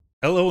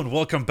Hello and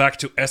welcome back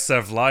to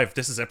SF Live.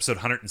 This is episode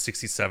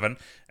 167,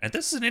 and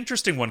this is an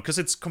interesting one because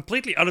it's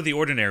completely out of the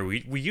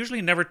ordinary. We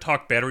usually never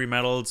talk battery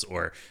metals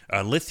or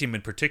lithium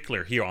in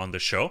particular here on the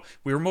show.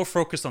 We were more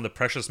focused on the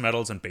precious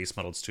metals and base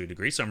metals to a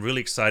degree, so I'm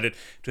really excited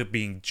to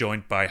being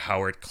joined by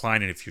Howard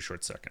Klein in a few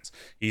short seconds.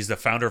 He's the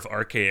founder of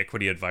RK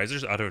Equity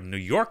Advisors out of New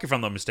York, if I'm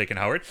not mistaken,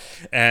 Howard,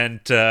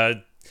 and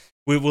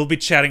we will be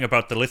chatting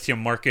about the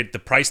lithium market, the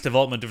price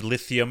development of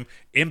lithium,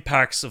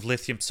 impacts of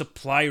lithium,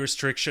 supply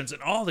restrictions,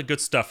 and all the good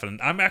stuff. And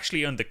I'm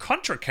actually on the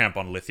contra camp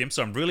on lithium,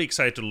 so I'm really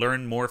excited to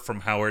learn more from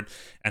Howard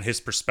and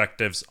his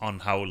perspectives on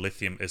how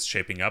lithium is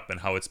shaping up and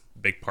how it's a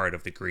big part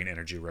of the green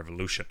energy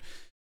revolution.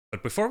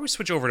 But before we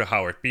switch over to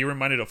Howard, be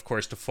reminded, of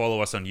course, to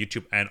follow us on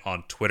YouTube and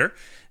on Twitter,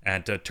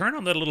 and turn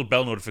on that little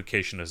bell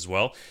notification as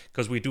well,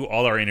 because we do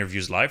all our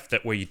interviews live.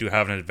 That way you do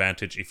have an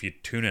advantage if you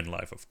tune in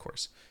live, of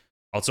course.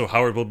 Also,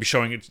 Howard will be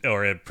showing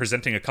or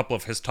presenting a couple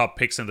of his top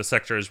picks in the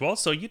sector as well,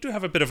 so you do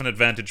have a bit of an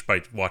advantage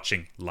by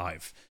watching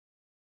live.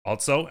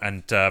 Also,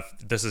 and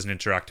this is an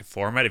interactive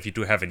format, if you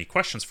do have any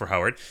questions for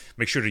Howard,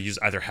 make sure to use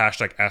either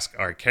hashtag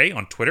AskRK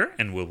on Twitter,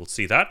 and we will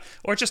see that,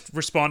 or just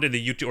respond in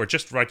the YouTube, or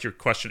just write your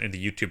question in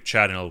the YouTube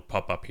chat, and it'll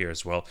pop up here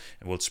as well,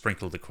 and we'll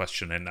sprinkle the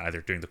question in either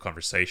during the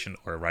conversation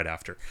or right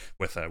after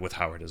with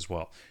Howard as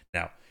well.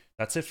 Now,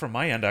 that's it from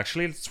my end,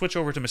 actually. Let's switch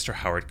over to Mr.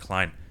 Howard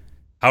Klein.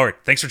 Howard,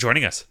 thanks for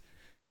joining us.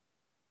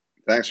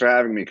 Thanks for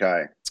having me,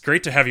 Kai. It's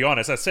great to have you on.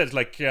 As I said,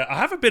 I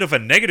have a bit of a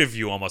negative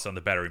view almost on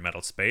the battery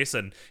metal space,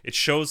 and it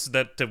shows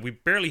that we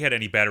barely had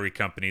any battery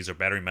companies or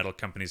battery metal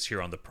companies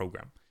here on the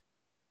program,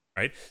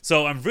 right?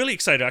 So I'm really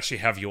excited to actually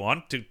have you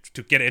on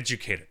to get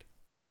educated.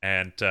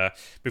 And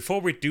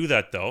before we do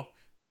that, though,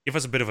 give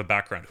us a bit of a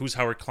background. Who's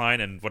Howard Klein,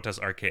 and what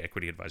does RK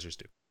Equity Advisors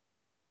do?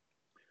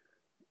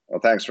 Well,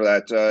 thanks for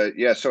that.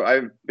 So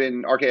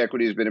RK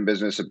Equity has been in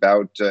business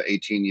about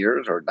 18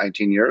 years or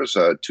 19 years,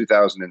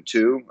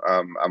 2002.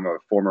 I'm a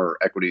former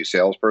equity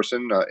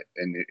salesperson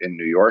in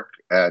New York,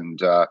 and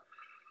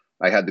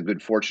I had the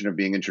good fortune of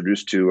being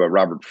introduced to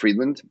Robert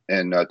Friedland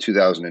in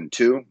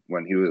 2002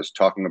 when he was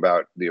talking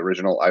about the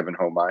original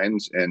Ivanhoe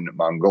mines in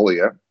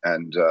Mongolia,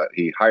 and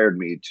he hired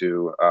me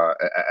to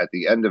at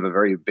the end of a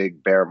very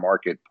big bear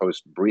market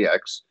post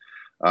Bre-X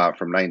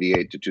from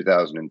 '98 to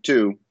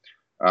 2002.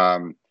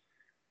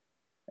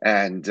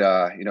 And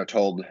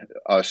told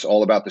us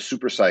all about the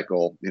super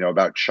cycle,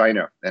 about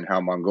China and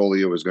how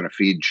Mongolia was going to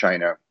feed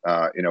China,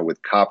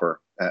 with copper.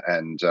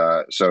 And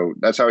so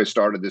that's how I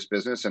started this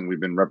business, and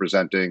we've been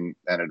representing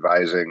and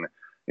advising,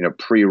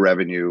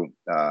 pre-revenue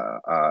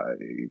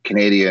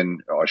Canadian,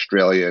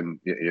 Australian,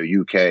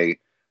 UK,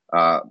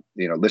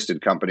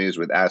 listed companies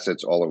with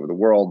assets all over the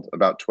world.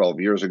 About 12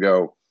 years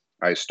ago,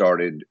 I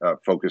started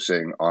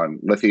focusing on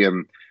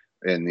lithium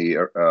in the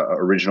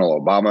original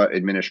Obama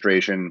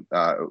administration,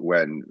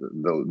 when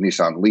the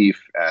Nissan Leaf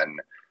and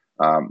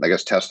I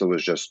guess Tesla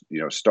was just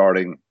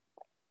starting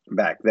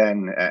back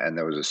then, and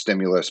there was a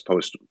stimulus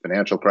post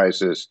financial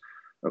crisis.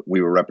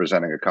 We were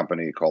representing a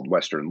company called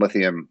Western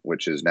Lithium,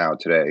 which is now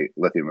today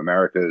Lithium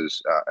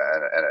Americas,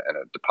 and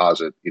a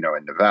deposit in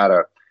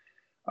Nevada.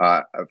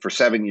 For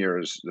 7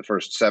 years, the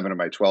first 7 of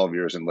my 12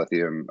 years in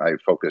lithium, I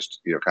focused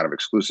kind of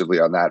exclusively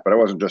on that. But I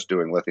wasn't just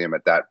doing lithium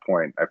at that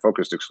point. I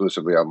focused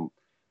exclusively on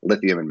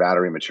lithium and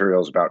battery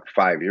materials about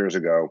 5 years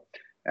ago.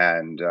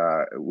 And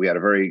we had a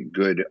very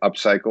good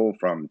upcycle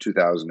from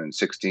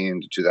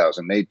 2016 to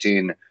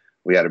 2018.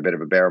 We had a bit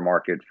of a bear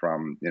market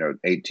from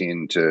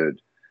 18 to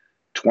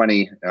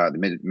 20,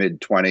 the mid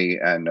 20,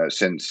 and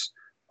since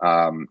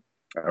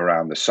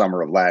around the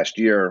summer of last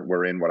year,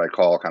 we're in what I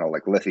call kind of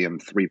like lithium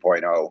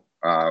 3.0,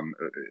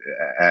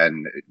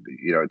 and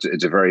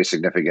it's a very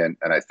significant,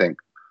 and I think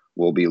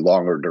will be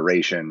longer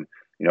duration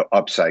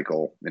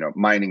upcycle,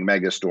 mining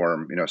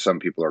megastorm, some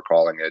people are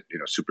calling it,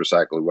 super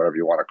cycle, whatever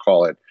you want to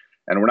call it.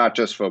 And we're not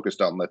just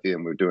focused on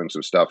lithium. We're doing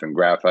some stuff in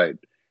graphite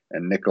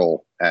and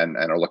nickel, and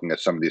are looking at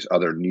some of these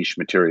other niche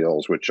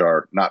materials, which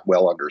are not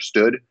well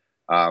understood,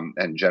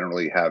 and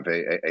generally have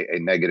a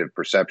negative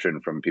perception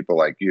from people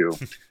like you,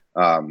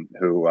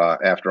 who,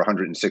 after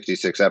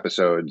 166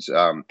 episodes,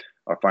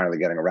 are finally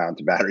getting around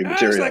to battery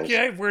materials. It's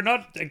yeah, we're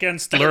not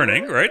against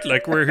learning, right?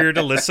 Like, we're here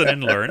to listen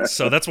and learn.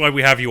 So that's why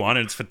we have you on,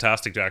 and it's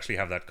fantastic to actually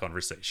have that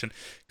conversation.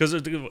 Because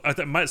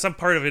some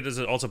part of it is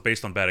also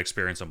based on bad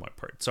experience on my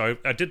part. So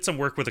I did some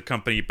work with a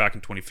company back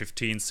in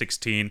 2015,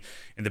 16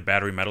 in the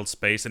battery metal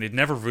space, and it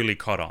never really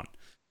caught on.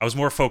 I was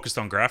more focused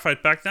on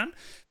graphite back then.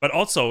 But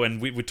also, and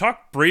we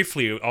talked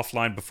briefly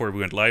offline before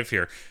we went live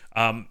here,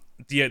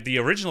 the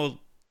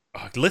original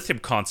lithium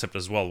concept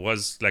as well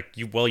was like,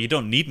 you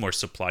don't need more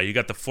supply. You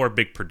got the 4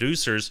 big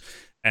producers,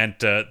 and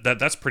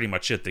that's pretty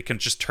much it. They can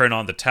just turn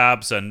on the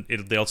tabs, and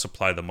they'll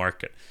supply the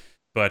market.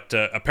 But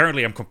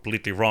apparently I'm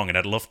completely wrong, and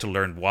I'd love to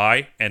learn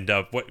why, and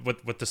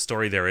what the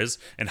story there is,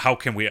 and how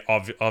can we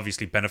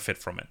obviously benefit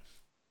from it.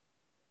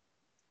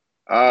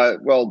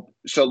 Well,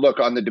 so look,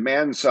 on the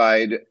demand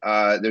side,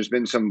 there's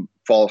been some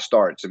false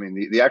starts. I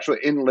mean, the actual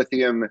in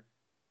lithium,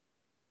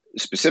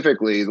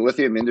 specifically, the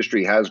lithium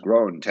industry has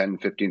grown 10,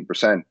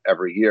 15%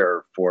 every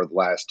year for the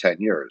last 10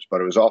 years,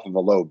 but it was off of a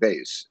low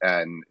base.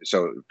 And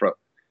so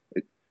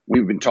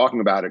we've been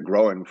talking about it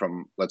growing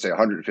from, let's say,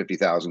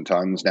 150,000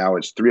 tons. Now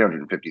it's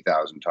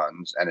 350,000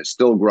 tons, and it's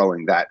still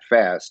growing that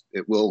fast.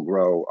 It will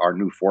grow. Our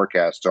new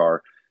forecasts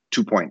are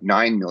 2.9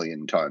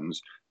 million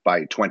tons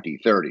by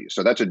 2030.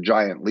 So that's a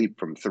giant leap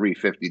from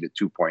 350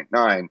 to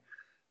 2.9.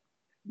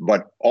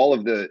 But all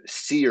of the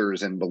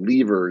seers and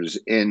believers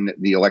in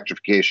the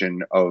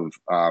electrification of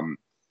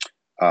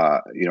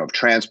of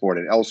transport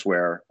and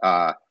elsewhere,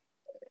 there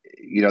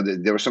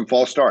were some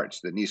false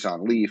starts. The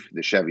Nissan Leaf,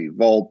 the Chevy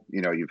Volt.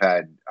 You've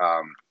had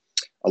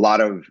a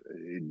lot of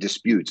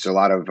disputes, a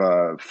lot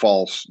of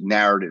false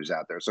narratives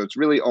out there. So it's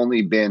really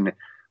only been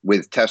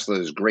with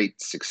Tesla's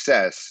great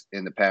success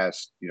in the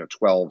past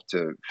 12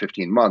 to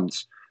 15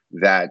 months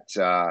that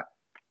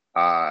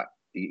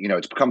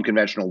it's become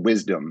conventional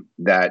wisdom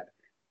that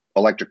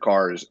electric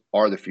cars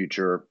are the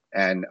future.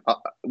 And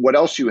what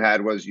else you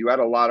had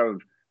a lot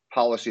of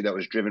policy that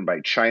was driven by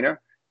China,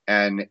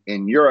 and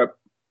in Europe,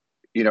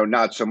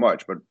 not so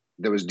much. But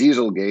there was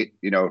Dieselgate,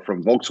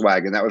 from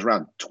Volkswagen. That was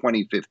around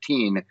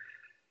 2015,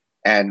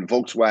 and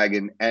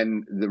Volkswagen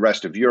and the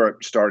rest of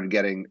Europe started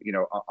getting,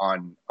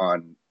 on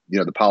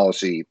the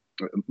policy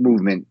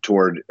movement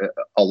toward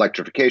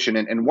electrification.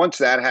 And once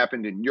that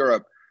happened in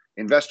Europe,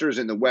 investors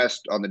in the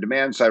West on the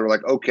demand side were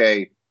like,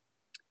 okay,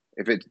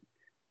 they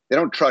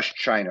don't trust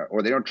China,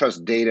 or they don't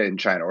trust data in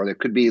China, or there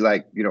could be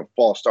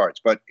false starts.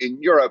 But in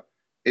Europe,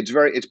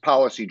 it's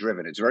policy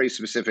driven. It's very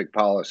specific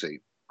policy.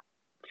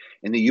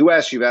 In the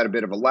U.S., you've had a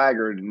bit of a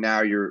laggard, and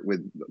now you're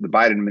with the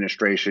Biden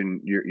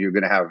administration. You're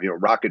going to have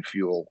rocket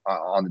fuel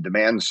on the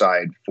demand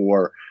side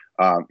for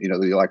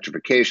the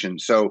electrification.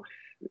 So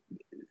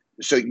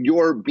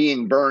you're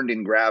being burned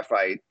in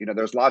graphite.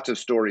 There's lots of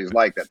stories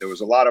like that. There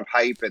was a lot of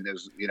hype, and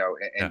there's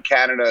in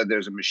Canada,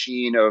 there's a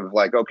machine of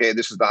okay,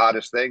 this is the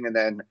hottest thing, and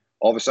then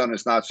all of a sudden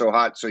it's not so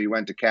hot. So you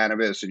went to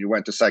cannabis and you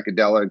went to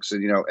psychedelics,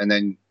 and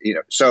then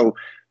so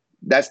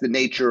that's the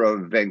nature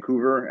of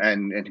Vancouver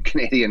and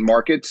Canadian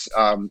markets.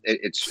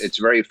 It's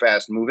very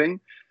fast moving,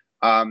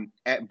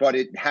 but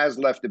it has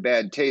left a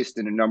bad taste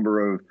in a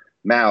number of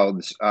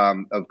mouths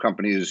of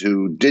companies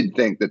who did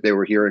think that they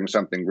were hearing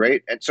something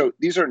great. And so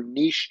these are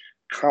niche,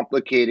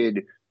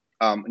 complicated,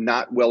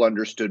 not well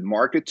understood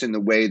markets in the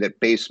way that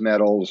base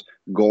metals,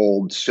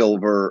 gold,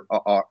 silver,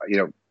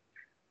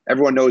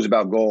 everyone knows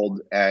about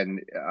gold, and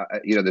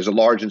there's a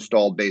large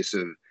installed base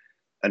of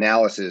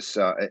analysis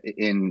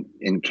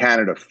in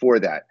Canada for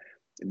that.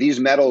 These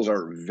metals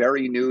are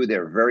very new,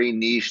 they're very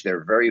niche,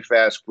 they're very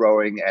fast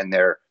growing, and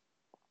they're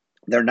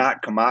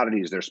not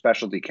commodities, they're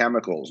specialty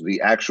chemicals. The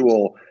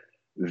actual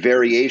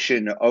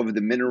variation of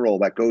the mineral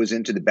that goes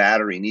into the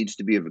battery needs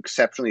to be of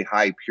exceptionally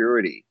high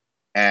purity,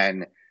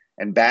 and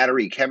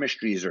battery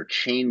chemistries are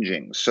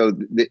changing. So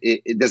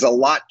there's a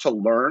lot to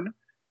learn,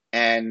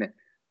 and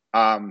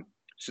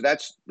so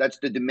that's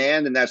the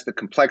demand, and that's the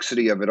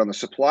complexity of it. On the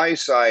supply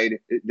side,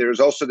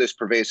 there's also this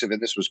pervasive,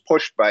 and this was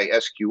pushed by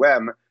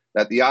SQM,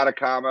 that the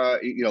Atacama,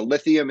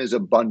 lithium is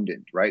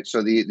abundant, right?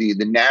 So the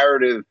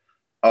narrative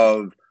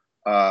of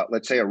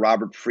let's say a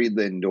Robert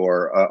Friedland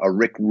or a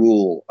Rick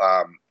Rule,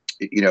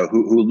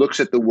 who looks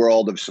at the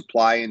world of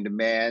supply and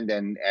demand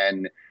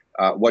and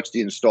what's the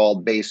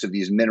installed base of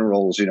these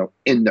minerals,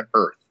 in the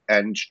earth.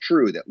 And it's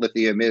true that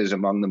lithium is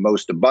among the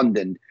most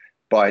abundant,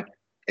 but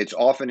it's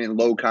often in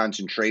low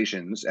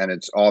concentrations, and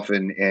it's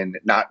often in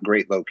not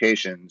great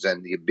locations,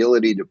 and the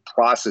ability to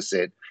process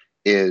it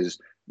is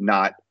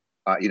not,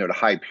 to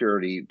high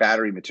purity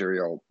battery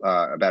material,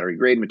 battery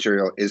grade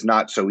material is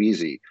not so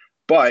easy.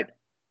 But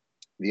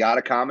the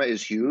Atacama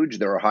is huge.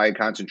 There are high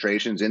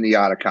concentrations in the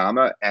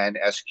Atacama, and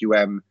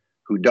SQM,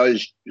 who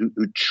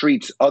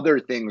treats other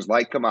things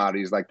like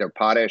commodities, like their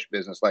potash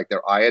business, like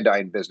their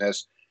iodine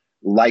business,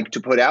 like to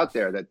put out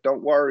there that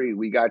don't worry,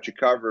 we got you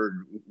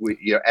covered.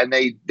 And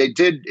they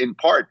did in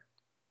part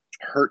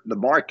hurt the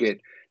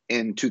market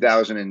in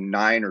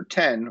 2009 or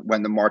 10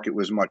 when the market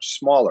was much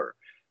smaller.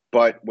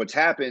 But what's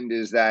happened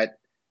is that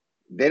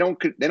they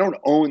don't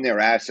own their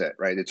asset,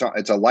 right?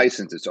 It's a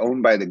license. It's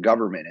owned by the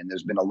government, and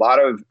there's been a lot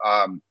of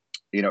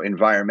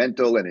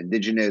environmental and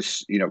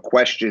indigenous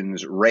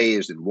questions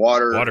raised, and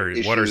water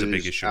issues, water's a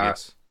big issue.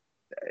 Yes,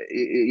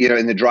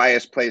 in the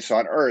driest place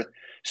on earth.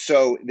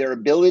 So their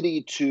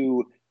ability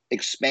to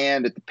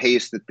expand at the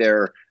pace that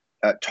they're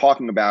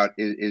talking about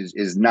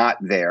is not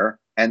there.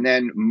 And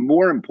then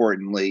more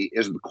importantly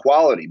is the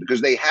quality,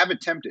 because they have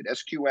attempted,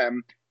 SQM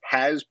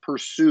has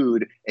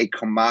pursued a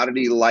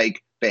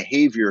commodity-like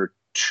behavior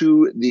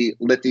to the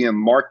lithium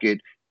market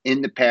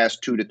in the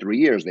past 2 to 3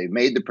 years. They've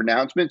made the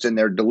pronouncements and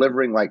they're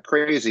delivering like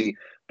crazy,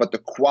 but the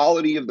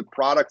quality of the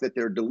product that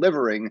they're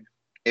delivering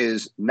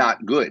is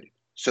not good.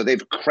 So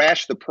they've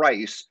crashed the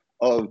price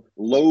of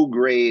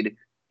low-grade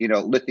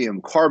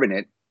lithium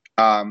carbonate,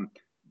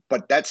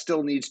 but that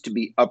still needs to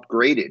be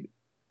upgraded.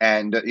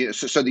 And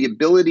so the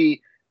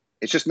ability,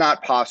 it's just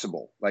not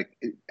possible. Like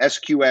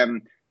SQM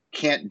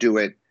can't do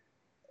it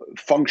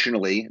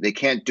functionally. They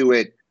can't do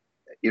it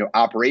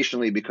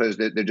operationally because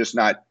they're just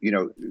not,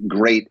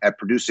 great at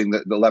producing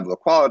the level of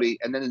quality.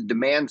 And then the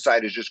demand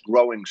side is just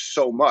growing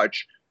so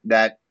much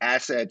that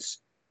assets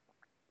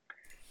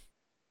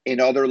in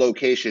other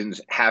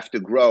locations have to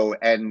grow,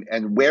 and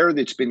where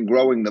it's been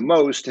growing the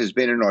most has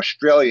been in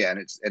Australia, and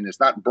it's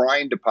not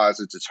brine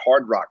deposits, it's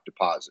hard rock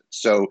deposits.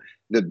 So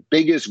the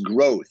biggest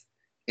growth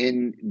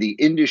in the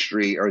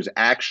industry is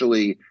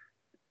actually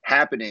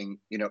happening,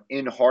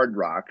 in hard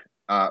rock,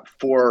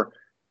 for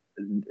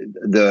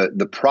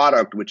the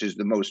product, which is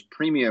the most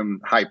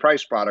premium, high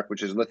price product,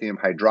 which is lithium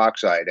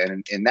hydroxide.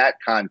 And in that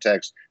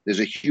context,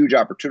 there's a huge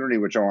opportunity,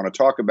 which I want to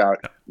talk about,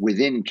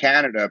 within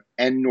Canada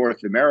and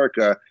North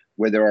America,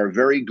 where there are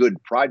very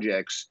good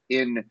projects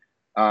in,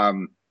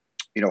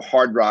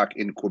 hard rock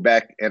in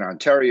Quebec and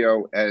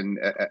Ontario, and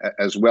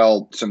as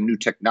well some new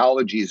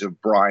technologies of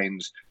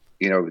brines,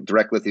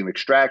 direct lithium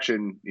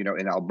extraction,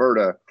 in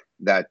Alberta,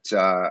 that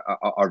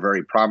are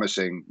very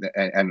promising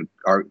and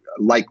are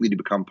likely to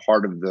become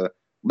part of the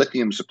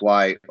lithium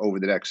supply over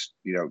the next,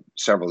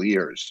 several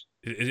years.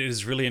 It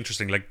is really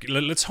interesting. Like,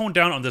 let's hone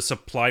down on the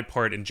supply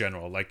part in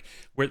general. Like,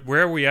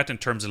 where are we at in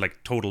terms of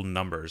like total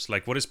numbers?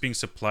 Like, what is being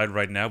supplied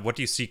right now? What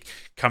do you see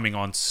coming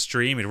on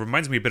stream? It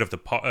reminds me a bit of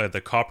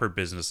the copper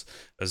business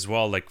as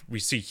well. Like, we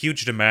see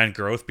huge demand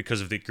growth because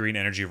of the green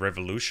energy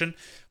revolution,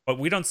 but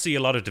we don't see a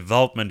lot of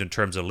development in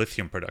terms of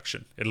lithium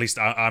production. At least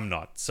I'm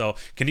not. So,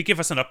 can you give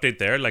us an update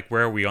there? Like,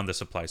 where are we on the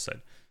supply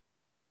side?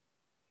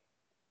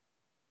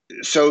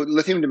 So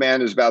lithium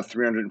demand is about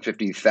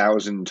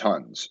 350,000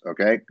 tons.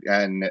 Okay.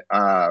 And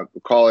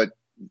call it,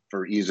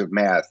 for ease of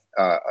math,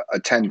 a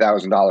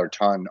 $10,000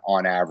 ton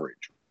on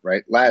average,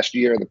 right? Last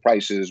year, the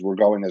prices were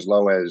going as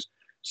low as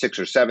 6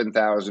 or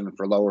 7,000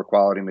 for lower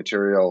quality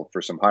material.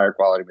 For some higher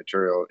quality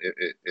material,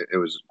 it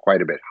was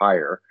quite a bit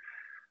higher.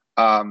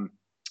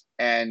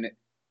 And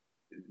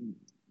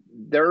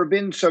there have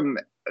been some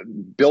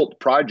built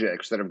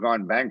projects that have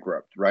gone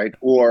bankrupt, right?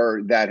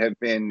 Or that have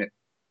been,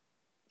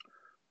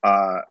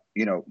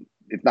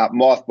 if not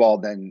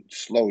mothballed, then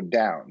slowed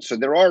down. So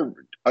there are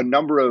a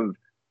number of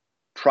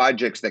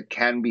projects that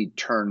can be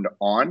turned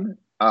on,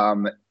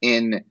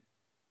 in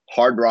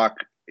hard rock,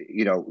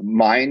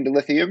 mined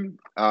lithium.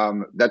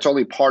 That's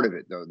only part of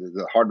it, though.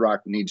 The hard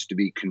rock needs to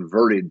be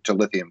converted to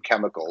lithium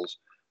chemicals.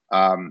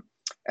 And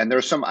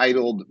there's some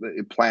idled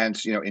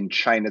plants, in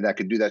China that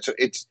could do that. So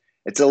it's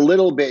a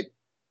little bit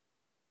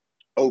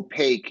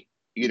opaque,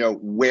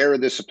 where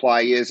the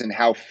supply is and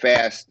how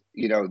fast,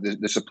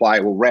 the supply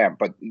will ramp.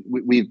 But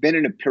we've been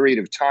in a period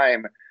of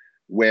time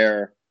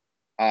where,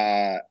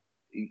 the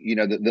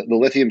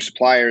lithium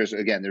suppliers,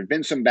 again, there have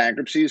been some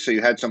bankruptcies. So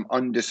you had some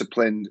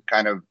undisciplined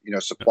kind of,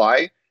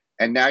 supply.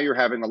 And now you're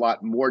having a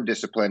lot more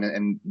discipline,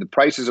 and the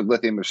prices of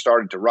lithium have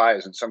started to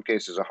rise, in some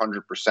cases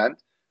 100%.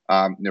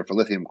 For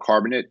lithium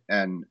carbonate,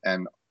 and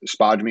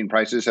spodumene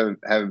prices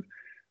have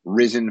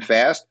risen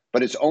fast.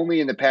 But it's only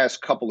in the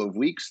past couple of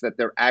weeks that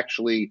they're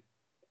actually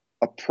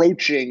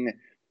approaching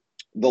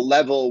the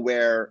level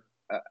where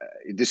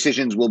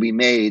decisions will be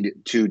made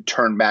to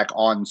turn back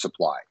on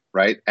supply,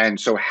 right? And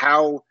so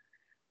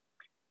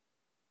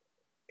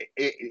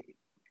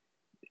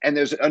and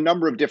there's a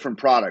number of different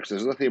products.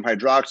 There's lithium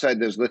hydroxide,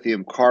 there's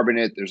lithium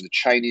carbonate, there's the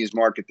Chinese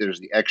market, there's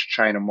the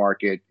ex-China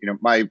market.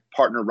 My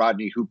partner,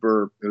 Rodney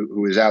Hooper,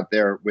 who is out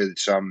there with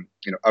some,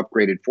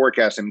 upgraded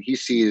forecasts, and he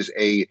sees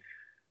a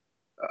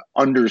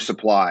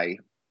undersupply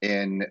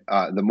in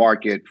the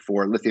market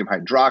for lithium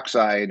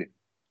hydroxide,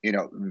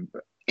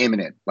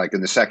 imminent, like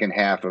in the second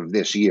half of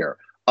this year.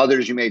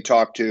 Others you may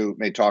talk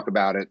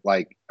about it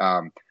like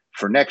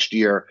for next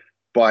year.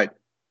 But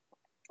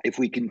if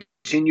we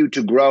continue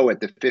to grow at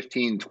the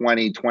 15,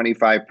 20,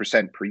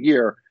 25% per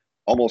year,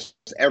 almost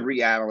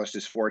every analyst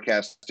is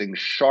forecasting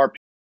sharp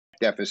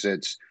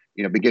deficits,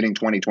 beginning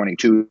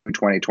 2022,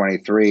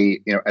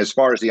 2023, as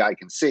far as the eye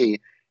can see.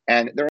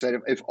 And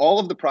if all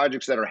of the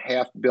projects that are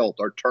half built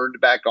are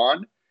turned back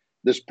on,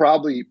 there's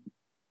probably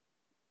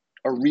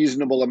a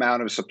reasonable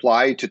amount of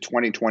supply to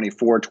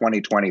 2024,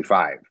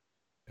 2025.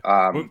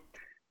 I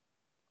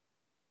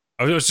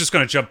was just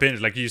going to jump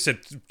in. Like you said,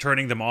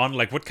 turning them on,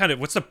 like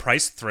what's the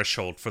price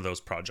threshold for those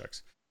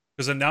projects?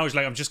 Because then now it's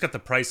like, I've just got the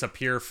price up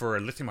here for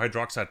lithium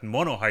hydroxide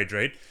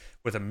monohydrate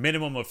with a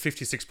minimum of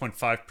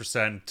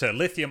 56.5%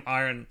 lithium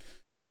iron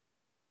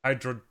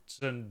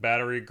hydrogen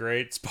battery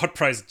grade. Spot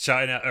price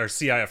China or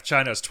CIF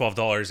China is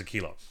 $12 a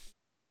kilo.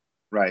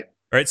 Right.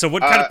 Right. So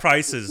what kind of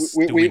prices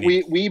do we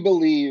need? We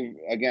believe,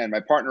 again, my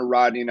partner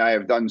Rodney and I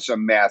have done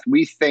some math.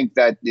 We think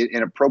that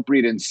an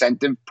appropriate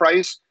incentive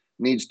price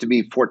needs to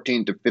be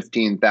 $14,000 to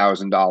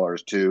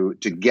 $15,000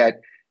 to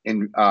get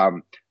in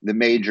the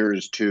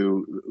majors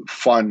to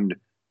fund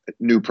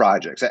new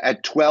projects.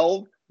 At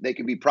 12, they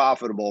can be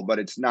profitable, but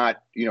it's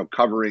not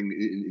covering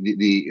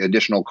the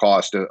additional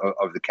cost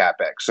of the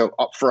capex. So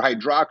for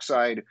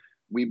hydroxide,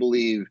 we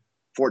believe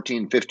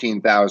 14,000,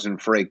 15,000.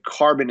 For a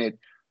carbonate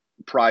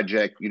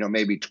project,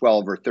 maybe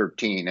 12 or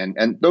 13,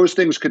 and those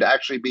things could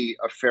actually be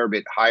a fair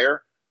bit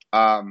higher,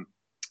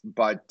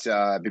 but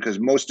because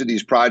most of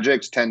these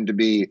projects tend to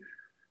be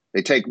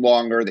They take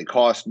longer, they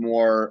cost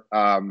more.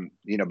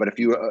 But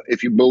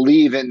if you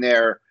believe in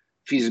their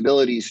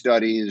feasibility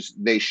studies,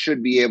 they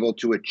should be able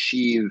to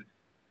achieve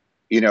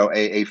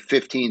a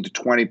 15 to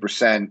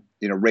 20%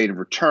 rate of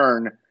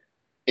return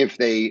if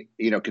they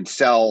can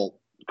sell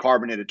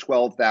carbonate at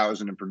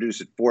 12,000 and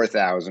produce at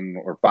 4,000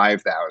 or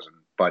 5,000.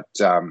 But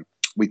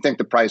we think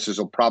the prices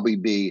will probably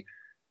be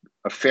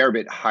a fair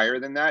bit higher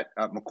than that.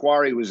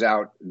 Macquarie was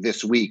out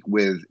this week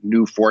with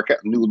new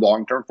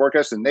long-term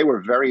forecasts, and they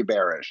were very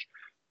bearish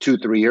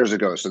 2-3 years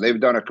ago. So they've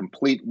done a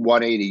complete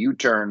 180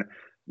 U-turn.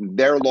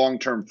 Their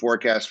long-term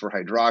forecast for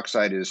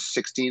hydroxide is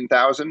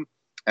 16,000,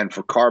 and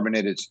for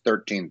carbonate it's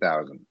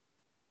 13,000.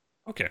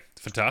 Okay,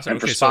 fantastic.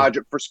 And Okay,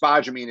 for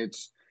spodumene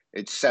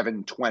it's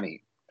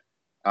 720.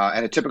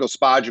 And a typical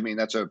spodumene,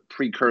 that's a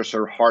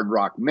precursor hard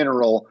rock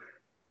mineral.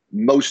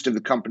 Most of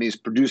the companies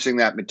producing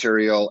that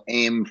material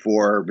aim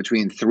for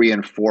between $300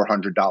 and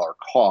 $400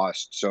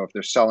 cost. So if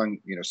they're selling,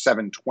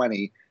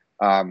 720,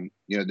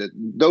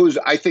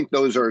 I think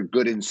those are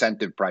good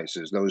incentive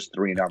prices. Those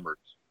three numbers.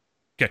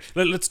 Okay,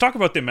 let's talk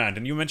about demand.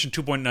 And you mentioned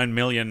 2.9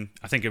 million,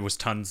 I think it was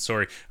tons,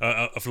 sorry,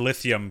 of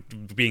lithium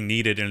being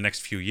needed in the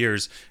next few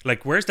years.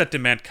 Like, where's that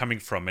demand coming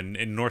from?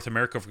 In North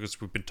America,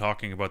 because we've been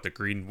talking about the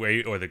Green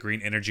Way or the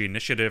Green Energy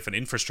Initiative and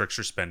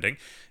infrastructure spending.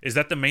 Is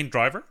that the main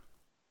driver?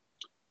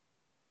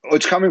 Oh,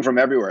 it's coming from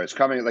everywhere. It's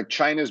coming, like,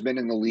 China's been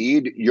in the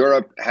lead.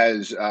 Europe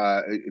has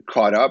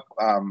caught up.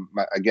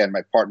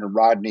 My partner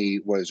Rodney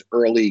was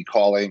early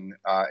calling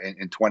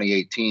in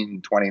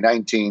 2018,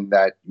 2019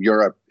 that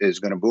Europe is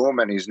going to boom,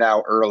 and he's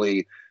now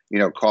early,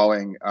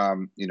 calling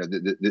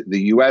the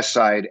U.S.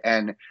 side.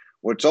 And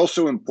what's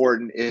also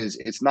important is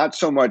it's not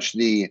so much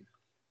the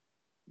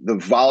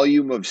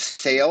volume of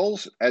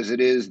sales as it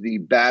is the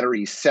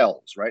battery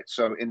cells, right?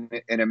 So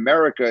in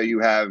America, you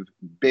have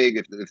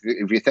big,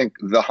 if you think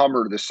the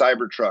Hummer, the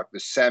Cybertruck, the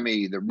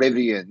Semi, the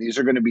Rivian, these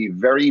are going to be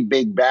very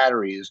big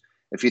batteries.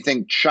 If you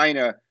think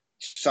China,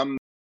 some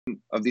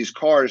of these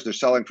cars they're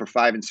selling for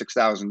 $5,000 and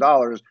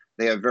 $6,000,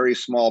 they have very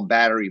small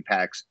battery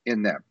packs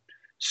in them.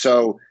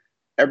 So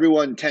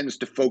everyone tends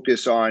to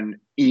focus on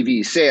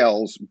EV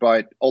sales,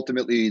 but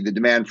ultimately the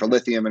demand for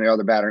lithium and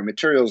other battery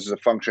materials is a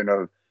function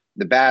of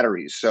the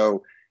batteries.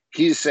 So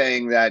he's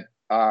saying that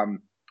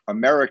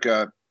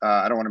America,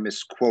 I don't want to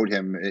misquote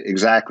him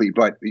exactly,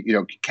 but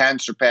can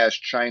surpass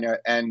China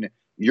and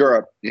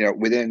Europe,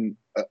 within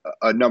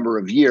a number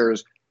of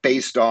years,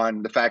 based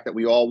on the fact that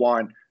we all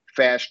want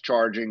fast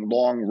charging,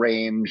 long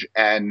range,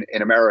 and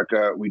in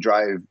America we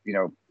drive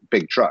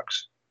big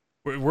trucks.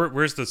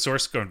 Where's the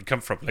source going to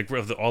come from? Like,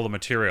 all the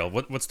material?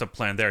 What's the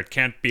plan there? It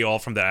can't be all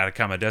from the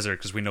Atacama Desert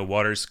because we know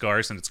water is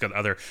scarce and it's got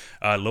other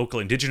local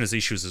indigenous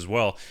issues as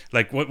well.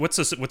 Like, what's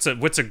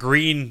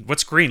green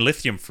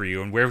lithium for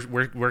you, and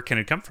where can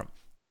it come from?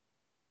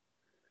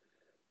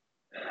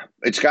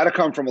 It's got to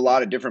come from a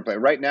lot of different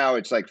places. Right now,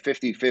 it's like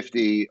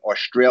 50-50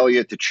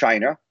 Australia to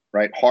China,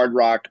 right? Hard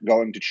rock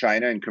going to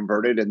China and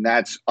converted, and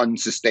that's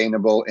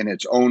unsustainable in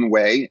its own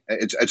way.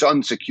 It's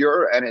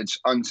unsecure and it's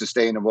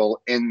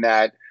unsustainable in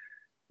that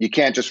you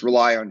can't just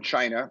rely on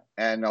China,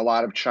 and a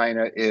lot of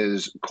China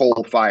is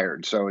coal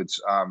fired, so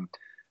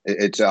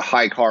it's a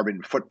high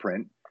carbon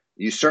footprint.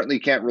 You certainly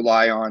can't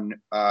rely on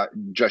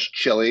just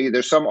Chile.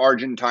 There's some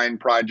Argentine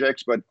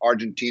projects, but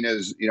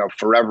Argentina's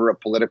forever a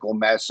political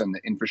mess, and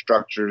the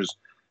infrastructure's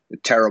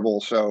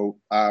terrible. So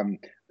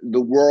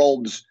the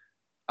world's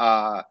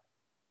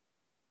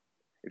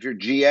if you're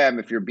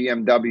GM, if you're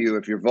BMW,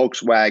 if you're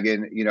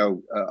Volkswagen,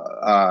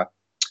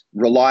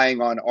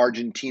 relying on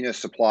Argentina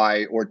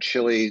supply or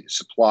Chile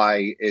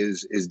supply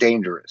is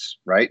dangerous,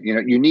 right?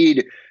 You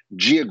need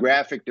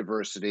geographic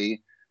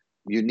diversity,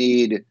 you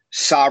need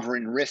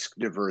sovereign risk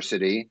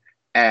diversity,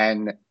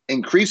 and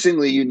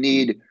increasingly you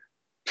need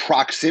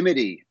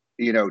proximity,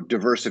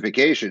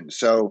 diversification.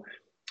 So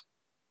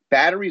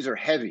batteries are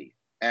heavy,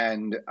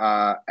 and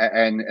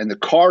the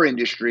car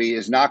industry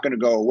is not going to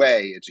go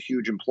away. It's a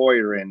huge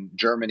employer in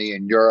Germany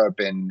and Europe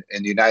and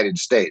in the United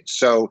States.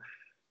 So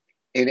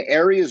in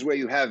areas where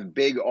you have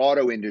big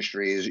auto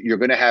industries, you're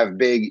going to have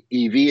big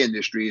EV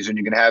industries, and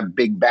you're going to have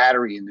big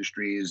battery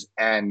industries.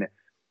 And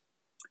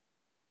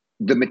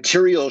the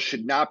material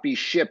should not be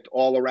shipped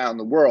all around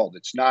the world.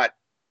 It's not,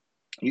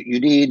 you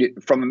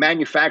need, from a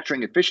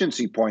manufacturing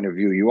efficiency point of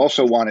view, you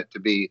also want it to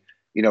be,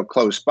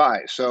 close by.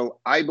 So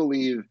I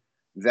believe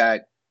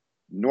that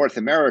North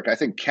America, I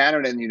think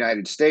Canada and the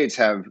United States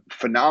have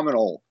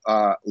phenomenal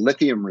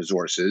lithium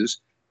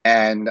resources,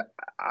 and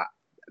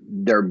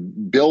they're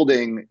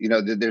building,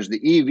 there's the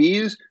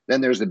EVs,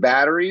 then there's the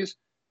batteries,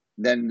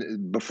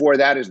 then before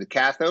that is the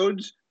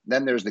cathodes,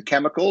 then there's the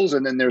chemicals,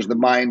 and then there's the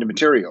mined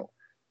material.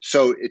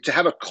 So to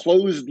have a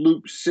closed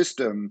loop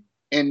system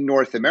in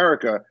North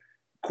America,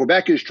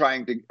 Quebec is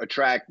trying to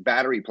attract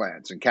battery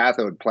plants and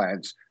cathode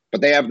plants,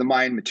 but they have the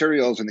mined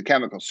materials and the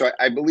chemicals. So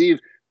I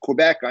believe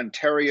Quebec,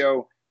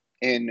 Ontario,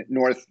 in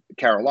North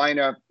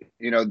Carolina,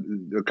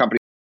 the company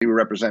who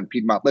represent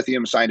Piedmont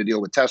Lithium signed a deal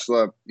with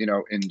Tesla,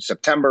 in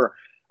September.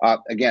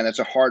 Again, that's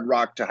a hard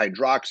rock to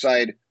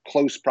hydroxide,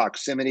 close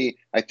proximity.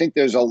 I think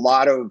there's a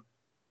lot of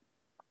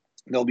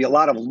There'll be a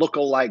lot of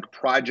look-alike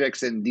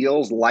projects and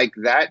deals like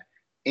that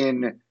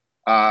in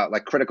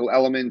like Critical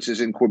Elements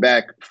is in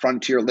Quebec,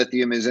 Frontier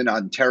Lithium is in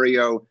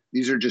Ontario.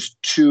 These are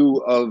just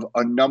two of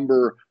a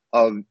number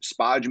of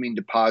spodumene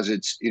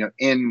deposits,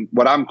 in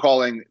what I'm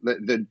calling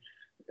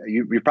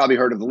you've probably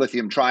heard of the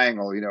lithium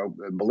triangle,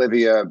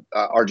 Bolivia,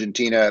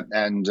 Argentina,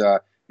 and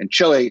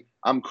Chile.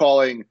 I'm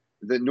calling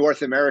the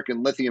North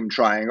American lithium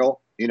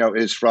triangle,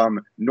 is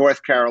from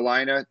North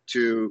Carolina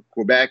to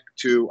Quebec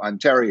to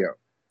Ontario.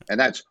 And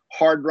that's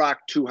hard rock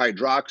 2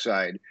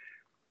 hydroxide.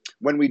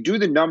 When we do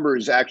the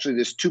numbers, actually,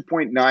 this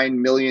 2.9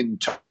 million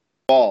ton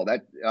ball,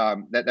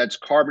 that's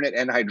carbonate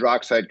and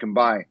hydroxide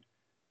combined.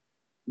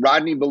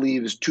 Rodney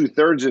believes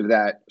 2/3 of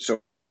that, so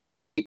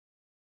 8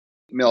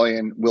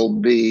 million, will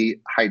be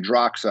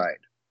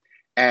hydroxide.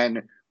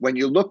 And when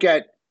you look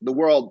at the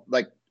world,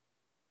 like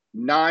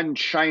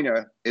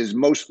non-China is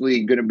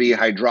mostly going to be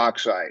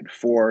hydroxide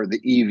for the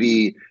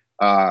EV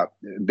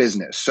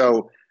business.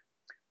 So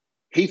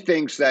he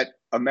thinks that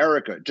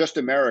America, just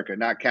America,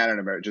 not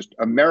Canada, America, just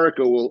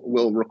America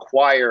will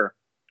require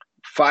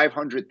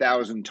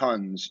 500,000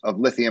 tons of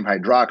lithium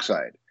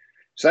hydroxide.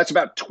 So that's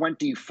about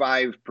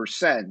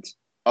 25%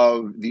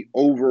 of the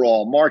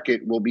overall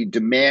market will be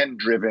demand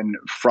driven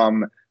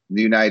from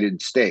the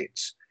United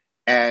States.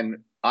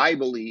 And I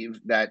believe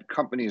that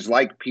companies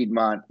like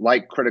Piedmont,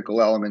 like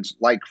Critical Elements,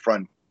 like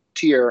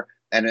Frontier,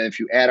 and if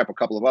you add up a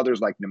couple of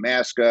others like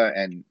Nemaska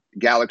and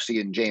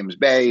Galaxy and James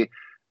Bay,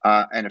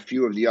 and a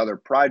few of the other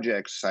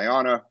projects,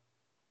 Sayona,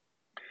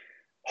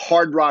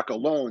 hard rock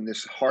alone,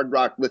 this hard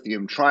rock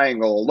lithium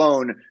triangle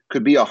alone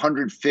could be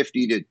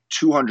 150 to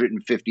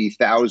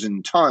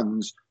 250,000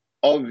 tons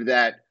of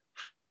that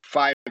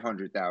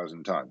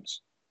 500,000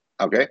 tons.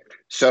 Okay.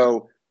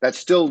 So that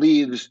still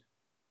leaves,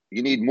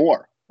 you need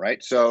more,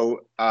 right?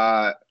 So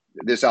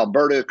this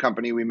Alberta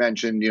company we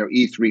mentioned,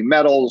 E3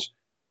 Metals,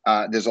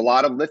 there's a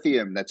lot of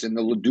lithium that's in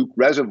the Leduc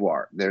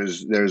Reservoir.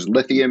 There's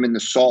lithium in the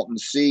Salton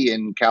Sea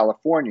in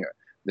California.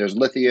 There's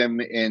lithium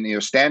in,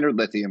 Standard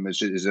Lithium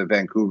is a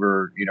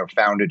Vancouver,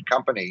 founded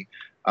company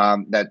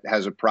that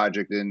has a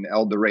project in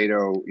El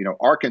Dorado,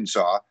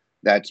 Arkansas,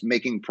 that's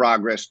making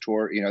progress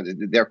toward,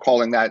 they're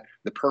calling that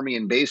the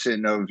Permian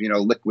Basin of,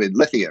 liquid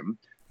lithium.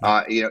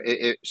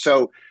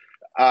 So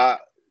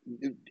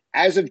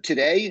as of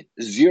today,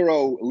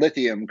 zero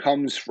lithium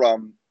comes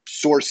from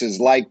sources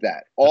like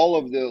that. All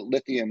of the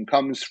lithium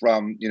comes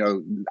from,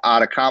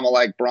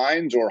 Atacama-like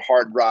brines or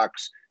hard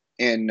rocks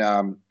in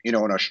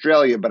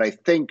Australia. But I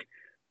think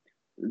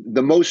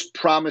the most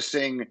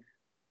promising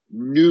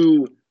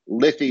new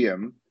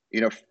lithium,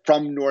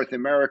 from North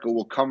America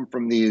will come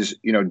from these,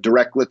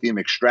 direct lithium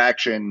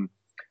extraction,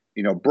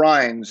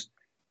 brines.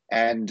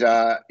 And,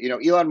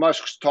 Elon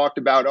Musk's talked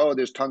about,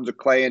 there's tons of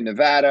clay in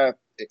Nevada.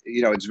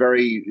 It's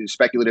very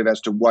speculative as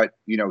to what,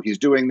 he's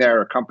doing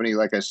there. A company,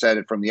 like I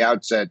said from the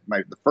outset,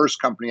 the first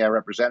company I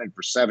represented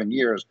for 7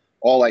 years,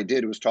 all I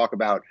did was talk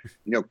about,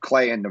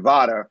 clay in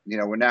Nevada.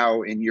 We're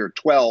now in year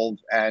 12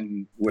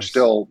 and we're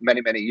still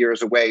many, many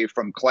years away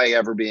from clay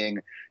ever being,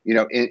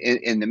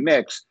 in the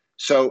mix.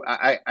 So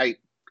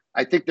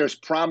I think there's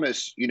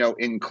promise,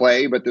 in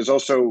clay, but there's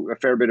also a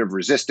fair bit of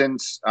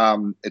resistance.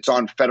 It's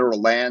on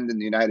federal land in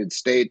the United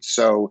States.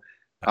 So,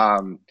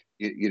 and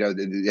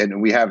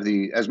we have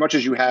as much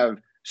as you have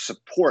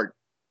support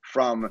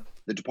from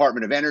the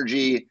Department of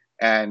Energy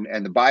and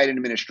the Biden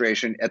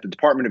administration, at the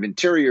Department of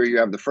Interior, you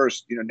have the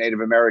first, Native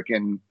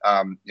American,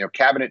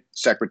 cabinet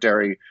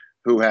secretary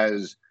who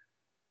has,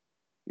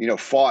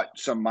 fought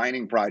some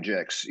mining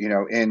projects,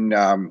 in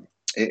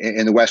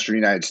the Western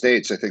United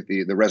States. I think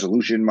the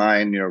Resolution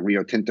mine,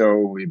 Rio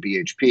Tinto,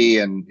 BHP,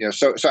 and,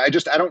 so I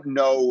don't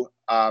know.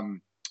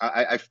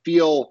 I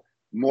feel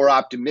more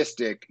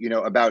optimistic,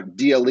 about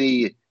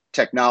DLE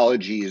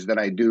technologies than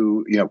I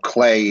do,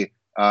 clay,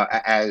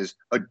 as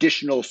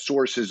additional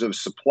sources of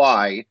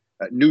supply,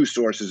 new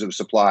sources of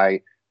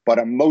supply. But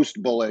I'm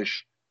most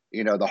bullish,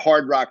 the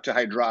hard rock to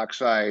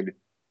hydroxide,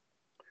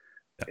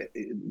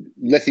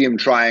 lithium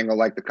triangle,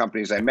 like the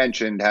companies I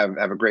mentioned, have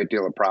a great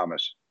deal of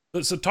promise.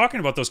 So talking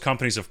about those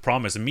companies of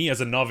promise, and me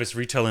as a novice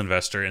retail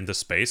investor in this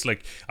space,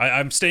 like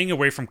I'm staying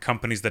away from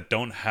companies that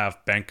don't have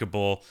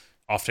bankable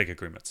offtake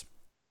agreements.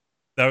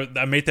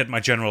 I made that my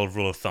general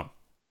rule of thumb.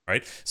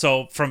 Right.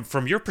 So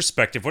from your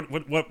perspective,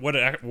 what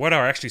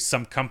are actually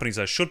some companies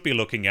I should be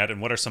looking at,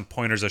 and what are some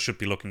pointers I should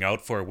be looking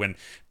out for when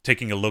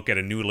taking a look at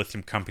a new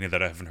lithium company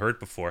that I haven't heard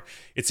before?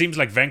 It seems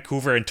like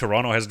Vancouver and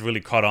Toronto hasn't really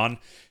caught on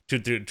to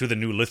the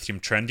new lithium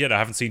trend yet. I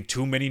haven't seen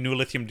too many new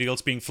lithium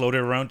deals being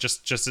floated around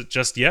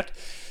just yet.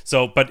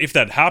 So, but if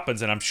that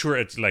happens, and I'm sure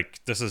it's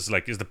like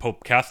is the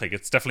Pope Catholic?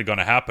 It's definitely going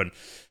to happen,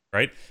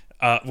 right?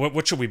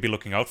 What should we be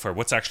looking out for?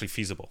 What's actually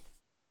feasible?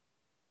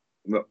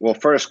 Well,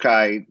 first,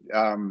 Kai,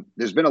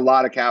 there's been a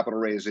lot of capital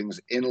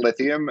raisings in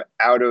lithium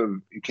out of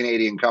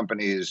Canadian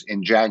companies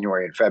in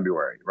January and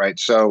February, right?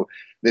 So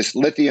this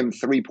Lithium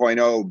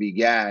 3.0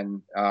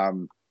 began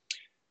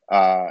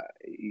uh,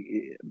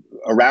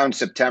 around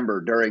September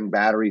during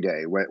Battery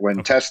Day, when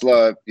Okay.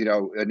 Tesla,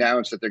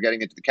 announced that they're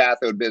getting into the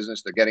cathode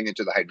business, they're getting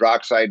into the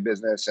hydroxide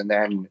business, and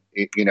then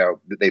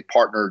they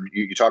partnered.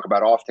 You talk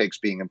about offtakes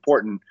being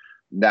important.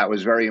 That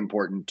was very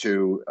important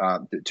to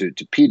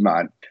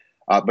Piedmont.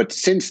 But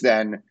since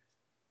then,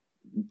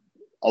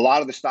 a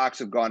lot of the stocks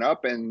have gone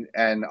up, and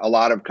a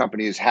lot of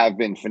companies have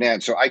been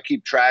financed. So I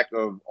keep track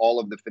of all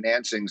of the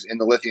financings in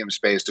the lithium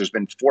space. There's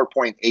been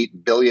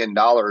 $4.8 billion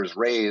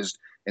raised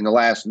in the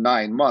last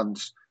 9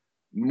 months.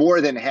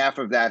 More than half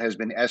of that has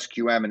been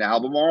SQM and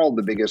Albemarle,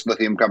 the biggest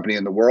lithium company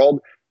in the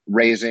world,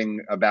 raising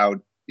about,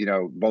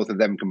 both of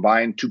them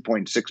combined,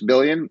 2.6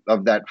 billion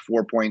of that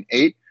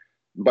 4.8.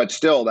 But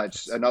still,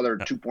 that's another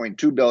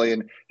 2.2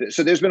 billion.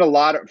 So there's been a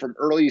lot from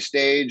early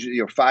stage,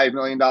 $5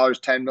 million,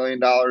 $10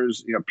 million.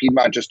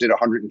 Piedmont just did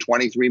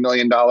 $123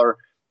 million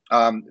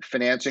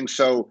financing.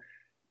 So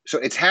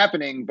it's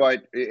happening,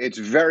 but it's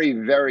very,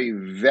 very,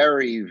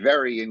 very,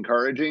 very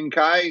encouraging,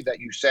 Kai, that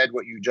you said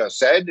what you just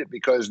said,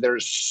 because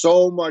there's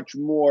so much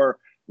more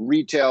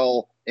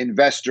retail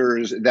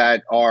investors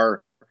that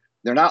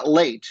they're not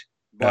late,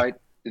 but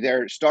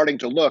they're starting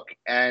to look.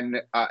 And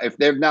if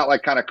they've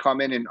not kind of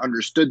come in and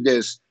understood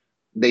this,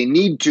 they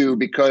need to,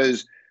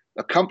 because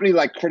a company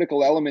like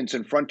Critical Elements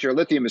and Frontier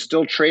Lithium is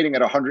still trading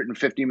at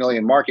 150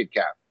 million market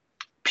cap.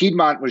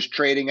 Piedmont was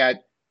trading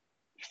at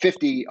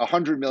 50,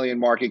 100 million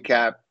market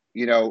cap,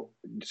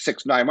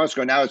 6-9 months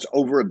ago. Now it's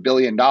over $1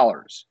 billion.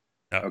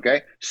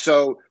 Okay.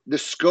 So the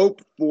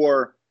scope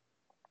for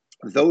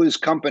those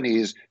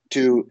companies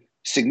to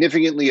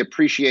significantly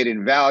appreciate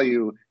in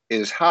value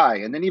is high.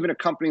 And then even a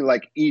company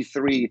like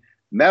E3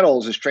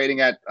 Metals is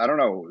trading at, I don't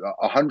know,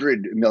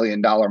 $100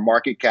 million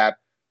market cap,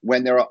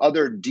 when there are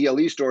other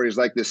DLE stories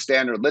like this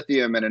Standard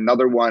Lithium, and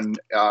another one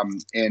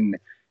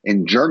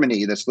in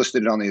Germany that's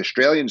listed on the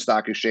Australian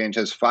Stock Exchange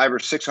has 500 or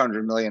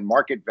 600 million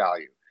market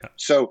value.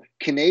 So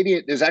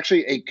there's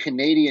actually a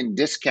Canadian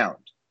discount.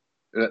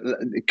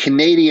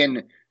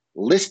 Canadian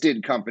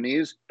listed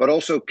companies, but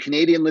also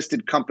Canadian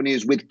listed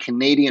companies with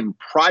Canadian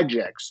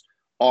projects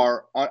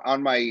are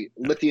on my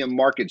lithium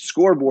market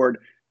scoreboard,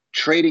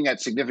 trading at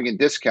significant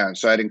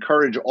discounts. So I'd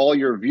encourage all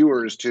your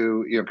viewers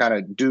to kind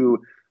of do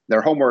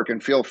their homework,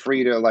 and feel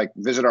free to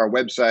visit our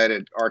website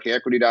at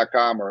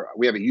rkequity.com, or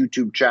we have a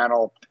YouTube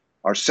channel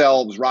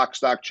ourselves,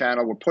 Rockstock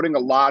channel. We're putting a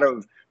lot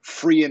of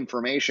free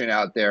information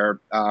out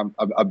there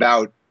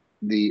about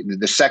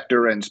the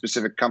sector and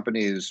specific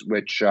companies,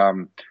 which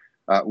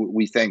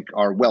we think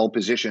are well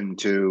positioned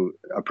to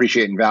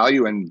appreciate in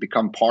value and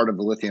become part of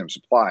the lithium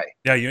supply.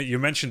 Yeah, you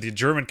mentioned the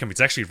German company. It's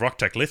actually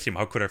Rocktech Lithium.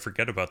 How could I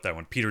forget about that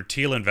one? Peter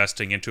Thiel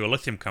investing into a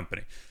lithium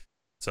company.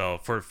 So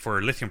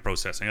for lithium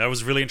processing, that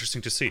was really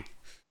interesting to see.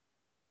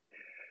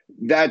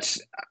 That's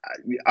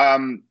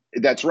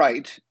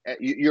right.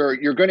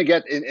 You're going to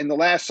get in the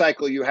last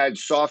cycle. You had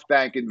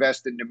SoftBank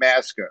invest in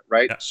Nemaska,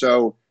 right? Yeah.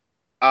 So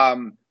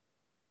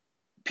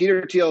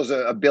Peter Thiel is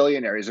a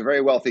billionaire. He's a very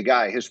wealthy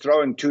guy. His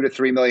throwing $2 to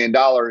 $3 million.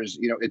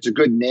 It's a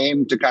good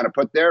name to kind of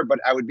put there, but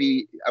I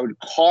would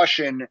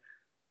caution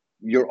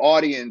your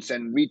audience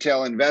and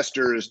retail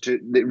investors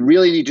they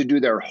really need to do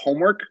their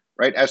homework,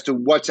 right, as to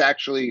what's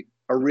actually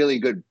a really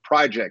good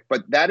project.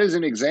 But that is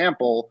an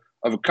example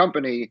of a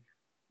company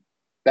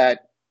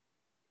that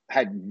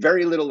had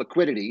very little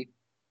liquidity,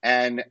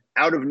 and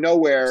out of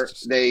nowhere,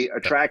 they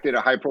attracted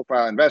a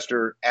high-profile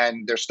investor,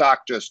 and their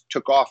stock just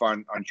took off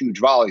on huge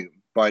volume.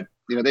 But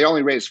they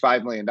only raised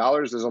 $5 million.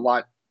 There's a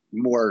lot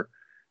more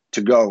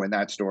to go in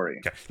that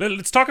story. Okay.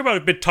 Let's talk about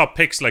a bit top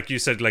picks, like you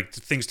said, like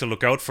things to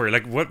look out for.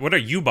 Like what are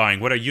you buying?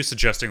 What are you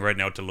suggesting right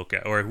now to look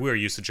at, or who are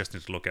you suggesting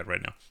to look at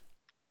right now?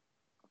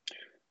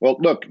 Well,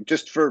 look,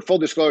 just for full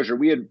disclosure,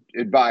 we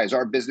advise,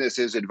 our business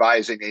is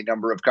advising a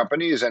number of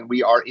companies, and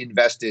we are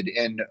invested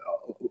in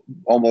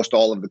almost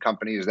all of the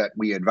companies that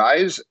we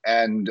advise.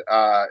 And,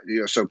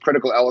 so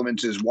Critical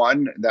Elements is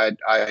one that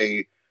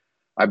I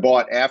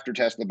bought after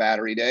Tesla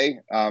Battery Day.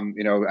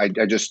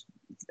 I just,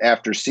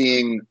 after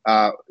seeing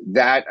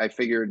that, I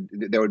figured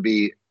there would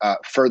be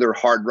further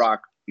hard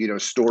rock,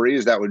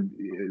 stories that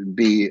would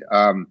be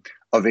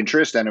of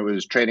interest, and it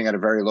was trading at a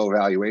very low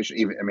valuation.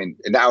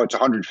 Now it's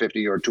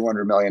 150 or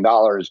 200 million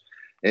dollars.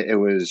 It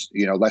was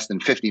less than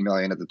 50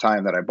 million at the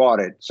time that I bought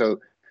it. So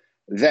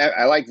that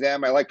I like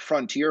them. I like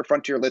Frontier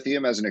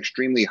Lithium as an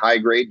extremely high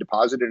grade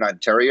deposit in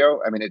Ontario.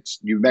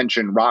 You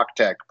mentioned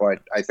Rocktech, but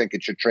I think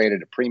it should trade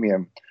at a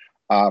premium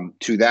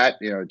to that.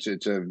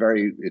 It's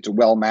a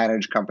well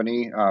managed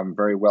company,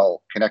 very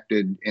well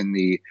connected in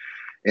the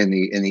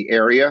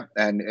area,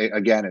 and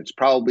again, it's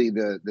probably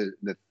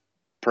the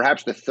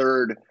perhaps the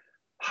third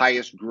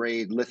highest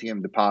grade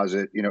lithium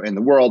deposit in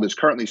the world. Is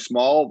currently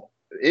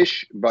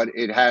small-ish, but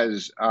it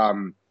has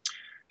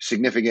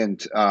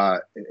significant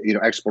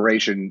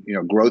exploration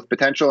growth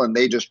potential, and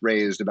they just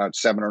raised about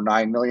 $7 or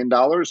 $9 million.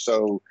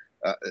 So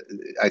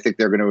I think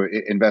they're going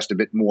to invest a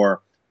bit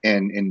more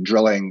in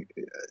drilling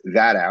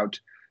that out.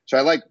 So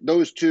I like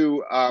those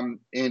two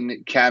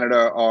in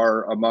Canada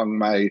are among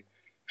my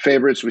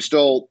favorites. We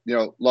still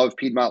love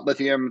Piedmont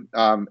Lithium.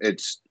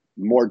 It's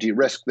more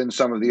de-risked than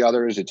some of the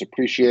others. It's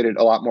appreciated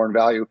a lot more in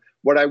value.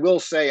 What I will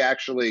say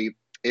actually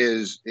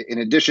is, in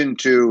addition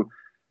to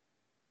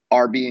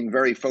our being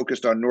very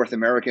focused on North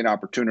American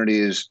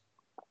opportunities,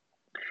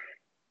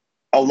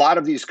 a lot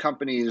of these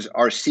companies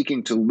are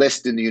seeking to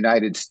list in the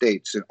United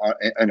States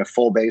on a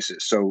full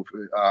basis. So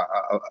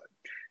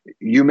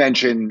you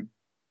mentioned,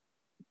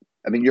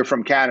 I mean, you're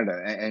from Canada,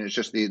 and it's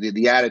just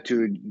the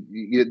attitude.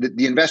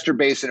 The investor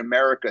base in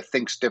America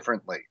thinks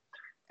differently,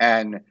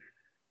 and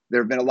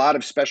there have been a lot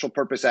of special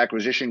purpose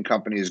acquisition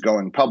companies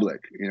going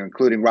public,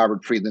 including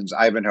Robert Friedland's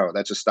Ivanhoe.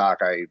 That's a stock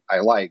I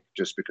like,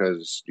 just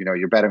because,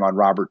 you're betting on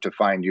Robert to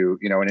find you,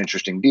 an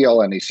interesting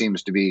deal. And he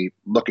seems to be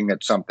looking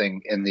at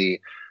something in the,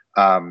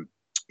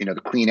 the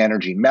clean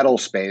energy metal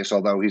space,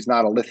 although he's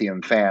not a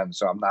lithium fan.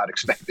 So I'm not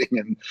expecting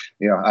him,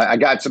 I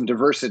got some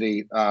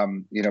diversity,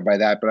 by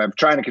that, but I'm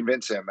trying to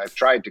convince him. I've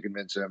tried to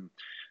convince him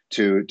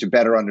to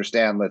better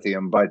understand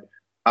lithium, but,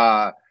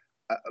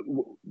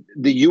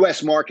 the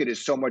U.S. market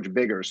is so much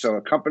bigger. So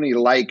a company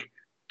like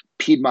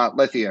Piedmont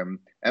Lithium,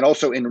 and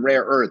also in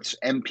rare earths,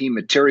 MP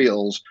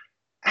Materials,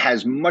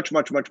 has much,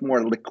 much, much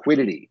more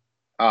liquidity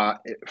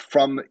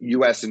from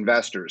U.S.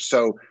 investors.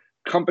 So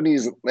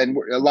companies, and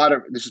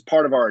this is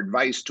part of our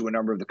advice to a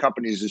number of the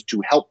companies, is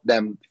to help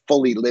them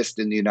fully list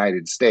in the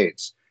United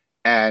States.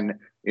 And,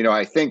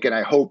 I think, and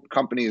I hope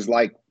companies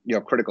like,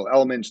 Critical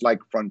Elements, like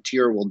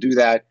Frontier, will do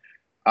that.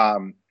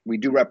 We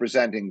do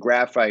represent in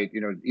graphite.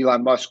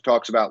 Elon Musk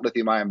talks about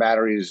lithium-ion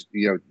batteries,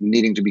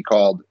 needing to be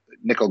called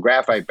nickel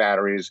graphite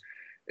batteries.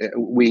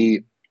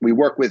 We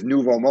work with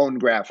Nouveau Monde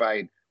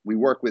Graphite. We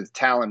work with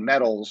Talon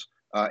Metals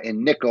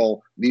in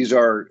nickel. These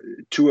are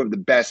two of the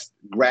best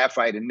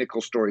graphite and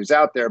nickel stories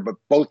out there, but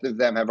both of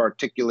them have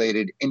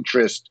articulated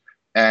interest.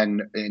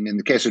 And in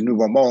the case of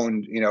Nouveau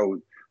Monde,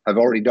 have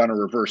already done a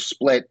reverse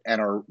split and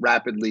are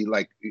rapidly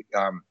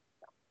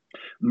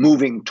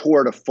moving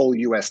toward a full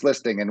U.S.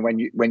 listing. And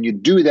when you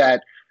do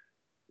that,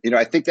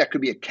 I think that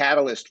could be a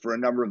catalyst for a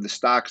number of the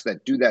stocks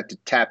that do that to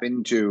tap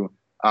into,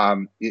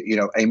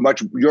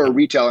 you're a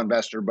retail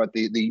investor, but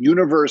the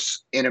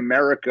universe in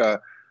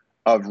America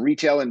of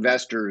retail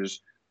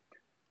investors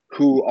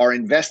who are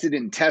invested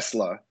in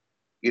Tesla,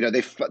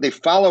 they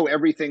follow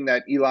everything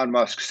that Elon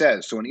Musk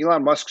says. So when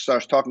Elon Musk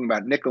starts talking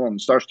about nickel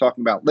and starts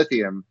talking about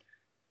lithium,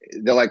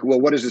 they're like,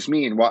 well, what does this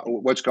mean?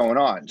 What's going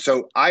on?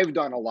 So I've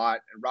done a lot.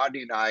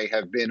 Rodney and I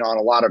have been on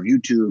a lot of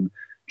YouTube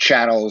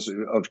channels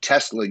of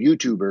Tesla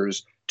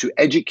YouTubers to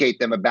educate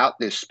them about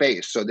this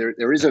space. So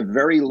there is a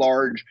very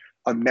large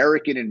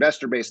American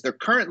investor base. They're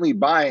currently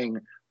buying,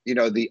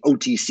 the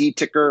OTC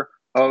ticker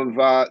of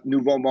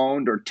Nouveau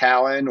Monde or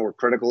Talon or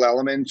Critical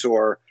Elements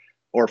or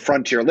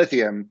Frontier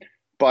Lithium.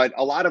 But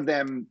a lot of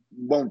them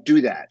won't do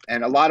that.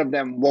 And a lot of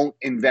them won't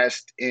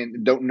invest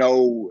don't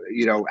know,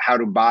 how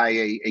to buy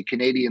a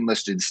Canadian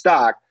listed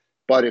stock.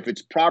 But if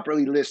it's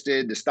properly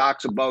listed, the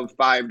stock's above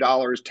 $5,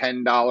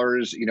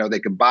 $10, they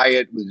can buy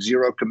it with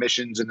zero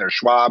commissions in their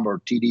Schwab or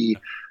TD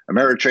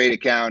Ameritrade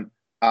account.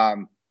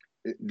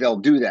 They'll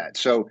do that.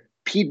 So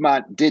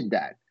Piedmont did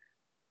that.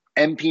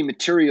 MP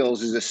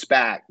Materials is a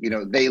SPAC.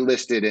 They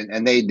listed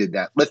and they did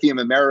that. Lithium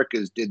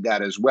Americas did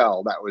that as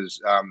well. That was,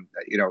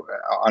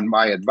 on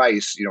my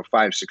advice,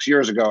 5-6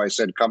 years ago, I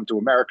said, come to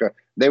America.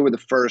 They were the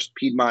first.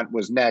 Piedmont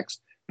was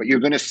next. But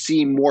you're going to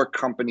see more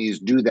companies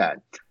do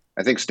that.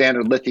 I think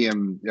Standard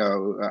Lithium,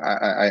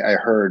 I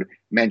heard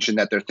mention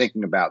that they're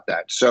thinking about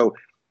that. So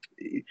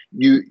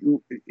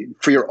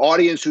for your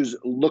audience who's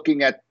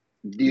looking at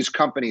these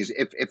companies,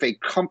 if a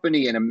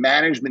company and a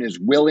management is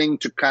willing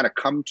to kind of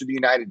come to the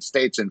United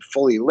States and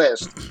fully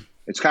list,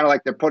 it's kind of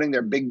like they're putting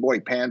their big boy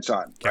pants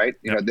on, right?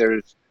 Yep.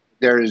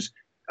 There's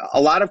a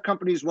lot of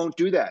companies won't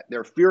do that.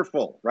 They're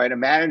fearful, right?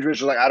 And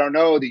managers are like, I don't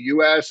know, the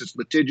U.S. is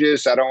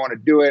litigious. I don't want to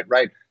do it,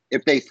 right?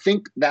 If they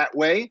think that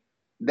way,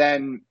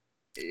 then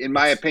in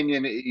my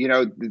opinion,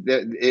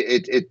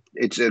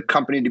 it's a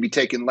company to be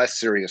taken less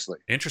seriously.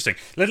 Interesting.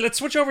 Let's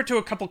switch over to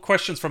a couple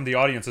questions from the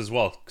audience as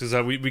well, because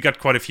we got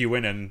quite a few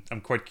in, and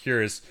I'm quite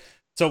curious.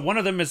 So one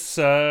of them is,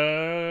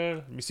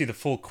 let me see the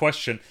full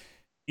question.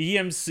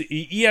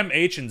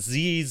 EMH and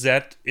ZZ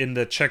in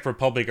the Czech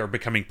Republic are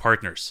becoming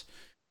partners.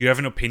 Do you have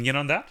an opinion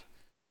on that?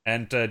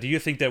 And do you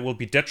think that will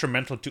be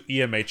detrimental to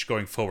EMH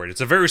going forward?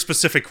 It's a very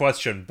specific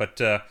question,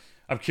 but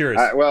I'm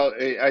curious.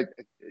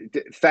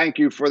 Thank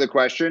you for the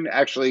question.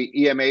 Actually,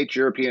 EMH,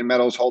 European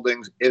Metals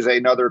Holdings, is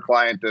another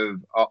client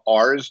of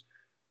ours.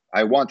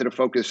 I wanted to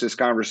focus this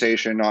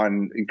conversation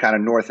on kind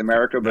of North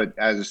America, but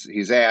as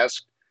he's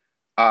asked,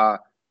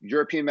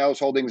 European Metals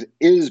Holdings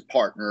is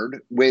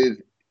partnered with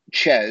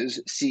CEZ,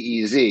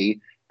 CEZ,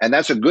 and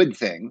that's a good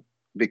thing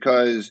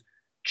because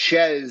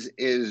CEZ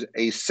is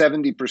a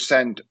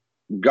 70%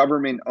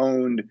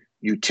 government-owned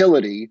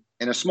utility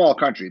in a small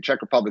country.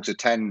 Czech Republic's a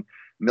 10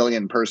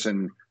 million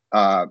person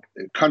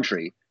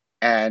country,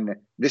 and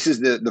this is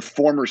the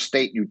former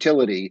state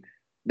utility.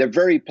 They're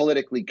very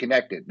politically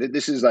connected.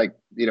 This is like,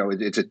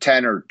 it's a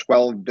 10 or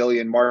 12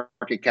 billion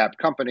market cap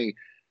company,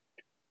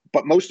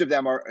 but most of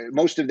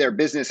their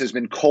business has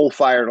been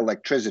coal-fired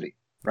electricity,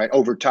 right,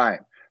 over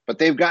time. but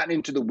they've gotten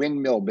into the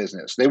windmill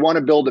business. They want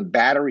to build a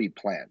battery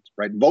plant,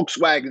 right?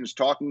 Volkswagen's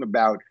talking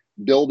about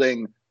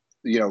building,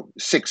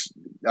 6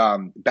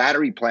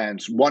 battery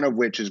plants, one of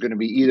which is going to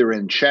be either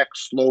in Czech,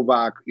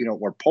 Slovak,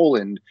 or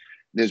Poland.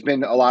 There's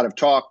been a lot of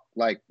talk,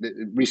 like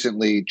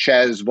recently,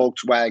 Ches,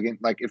 Volkswagen.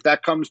 Like if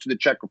that comes to the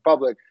Czech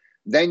Republic,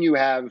 then you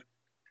have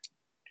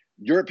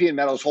European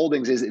Metals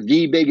Holdings is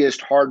the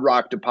biggest hard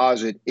rock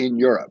deposit in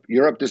Europe.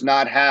 Europe does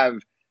not have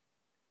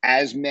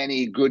as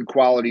many good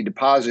quality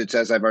deposits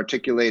as I've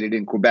articulated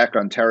in Quebec,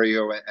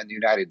 Ontario, and the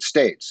United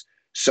States.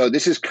 So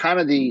this is kind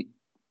of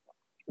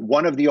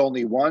one of the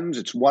only ones.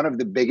 It's one of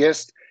the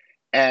biggest.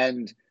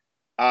 And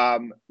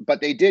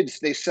but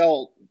they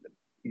sell,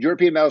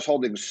 European Metals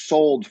Holdings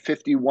sold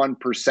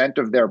 51%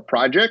 of their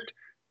project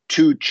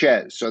to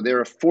Ches. So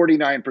they're a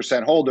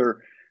 49%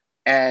 holder.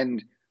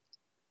 And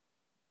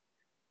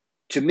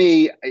to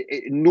me,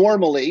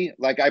 normally,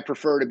 like I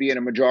prefer to be in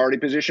a majority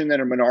position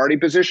than a minority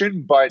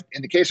position. But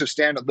in the case of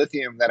Standard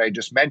Lithium that I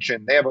just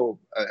mentioned, they have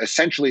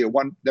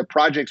the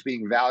project's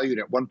being valued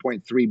at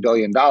 $1.3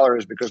 billion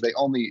because they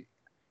only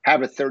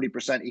have a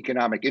 30%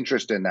 economic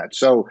interest in that.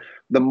 So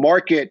the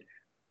market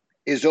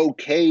is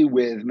okay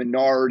with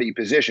minority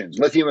positions.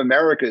 Lithium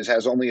Americas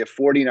has only a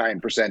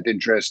 49%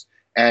 interest,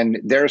 and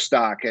their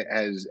stock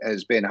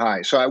has been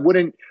high. So I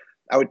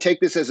would take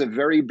this as a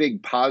very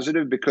big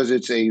positive because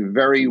it's a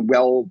very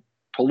well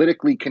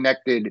politically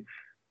connected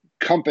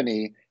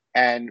company,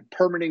 and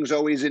permitting is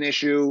always an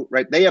issue,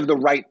 right? They have the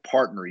right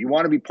partner. You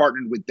want to be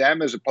partnered with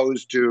them as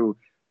opposed to,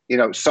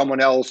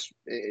 someone else.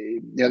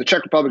 The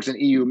Czech Republic's an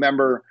EU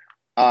member.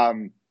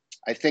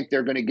 I think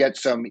they're going to get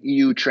some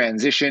EU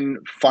transition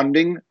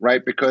funding,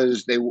 right?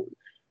 Because they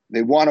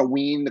want to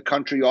wean the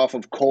country off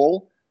of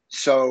coal.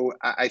 So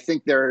I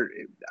think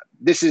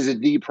this is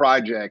the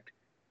project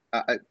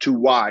to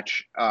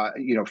watch,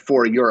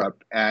 for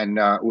Europe. And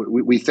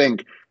we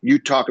think you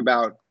talk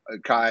about,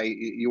 Kai,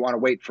 you want to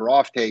wait for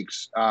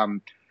offtakes.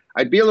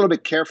 I'd be a little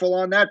bit careful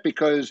on that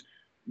because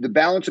the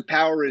balance of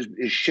power is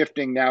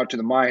shifting now to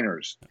the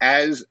miners,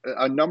 as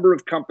a number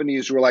of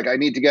companies who are like, I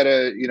need to get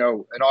an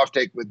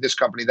offtake with this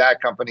company,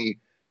 that company.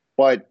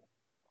 But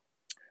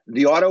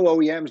the auto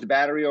OEMs, the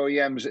battery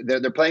OEMs,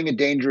 they're playing a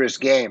dangerous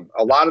game.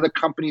 A lot of the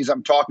companies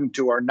I'm talking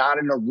to are not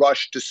in a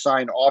rush to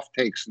sign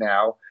offtakes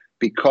now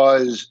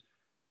because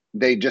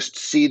they just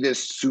see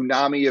this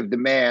tsunami of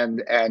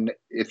demand. And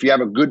if you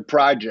have a good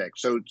project,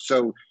 so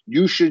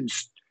you should,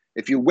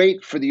 if you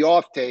wait for the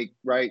offtake,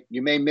 right,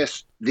 you may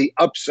miss the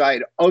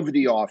upside of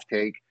the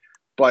offtake.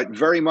 But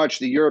very much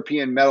the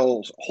European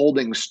Metals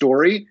Holdings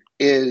story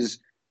is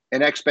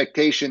an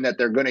expectation that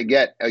they're going to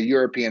get a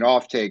European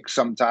offtake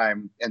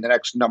sometime in the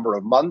next number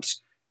of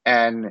months.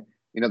 And,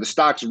 the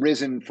stock's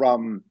risen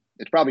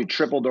it's probably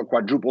tripled or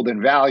quadrupled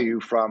in value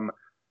from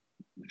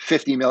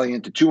 50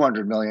 million to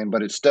 200 million,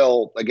 but it's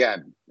still,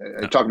 again,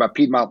 talk about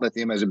Piedmont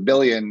Lithium as $1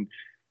 billion.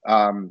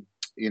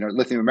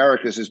 Lithium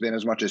Americas has been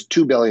as much as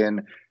 2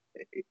 billion.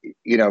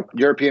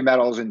 European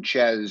Metals and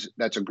Ches,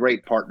 that's a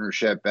great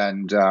partnership,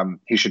 and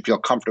he should feel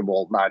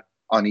comfortable, not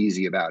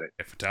uneasy about it.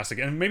 Okay, fantastic.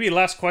 And maybe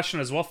last question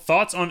as well.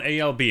 Thoughts on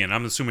ALB? And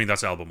I'm assuming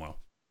that's Albemarle.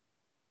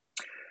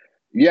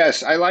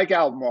 Yes, I like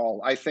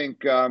Albemarle. I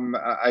think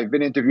I've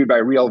been interviewed by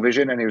Real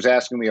Vision, and he was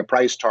asking me a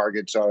price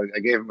target. So I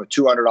gave him a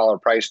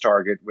 $200 price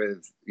target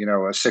with,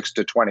 a 6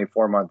 to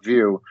 24 month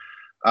view.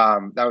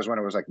 That was when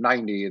it was like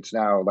 90. It's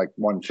now like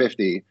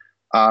 150.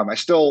 I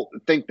still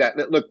think that,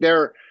 look,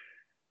 their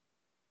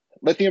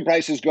lithium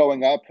price is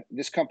going up.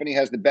 This company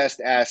has the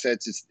best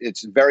assets.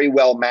 It's very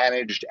well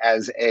managed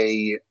as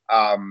an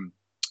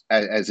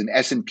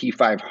S&P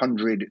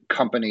 500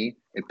 company.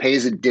 It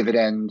pays a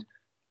dividend.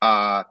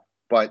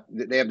 But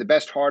they have the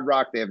best hard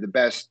rock. They have the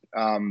best,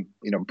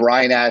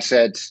 brine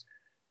assets,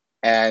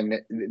 and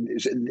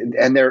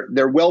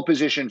they're well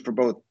positioned for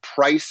both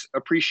price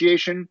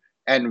appreciation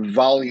and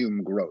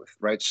volume growth,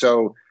 right?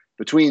 So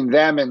between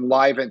them and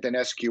Livent and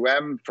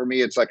SQM, for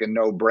me, it's like a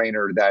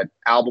no-brainer that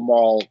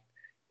Albemarle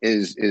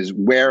is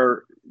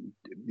where,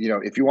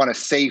 if you want a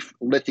safe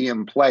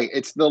lithium play,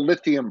 it's the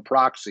lithium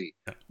proxy.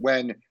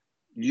 When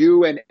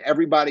you and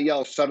everybody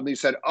else suddenly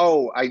said,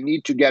 "Oh, I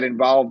need to get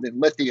involved in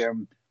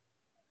lithium."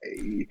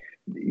 If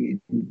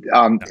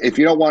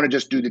you don't want to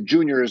just do the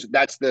juniors,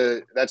 that's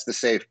the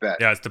safe bet.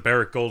 Yeah, it's the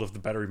Barrick Gold of the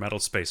battery metal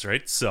space,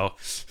 right? So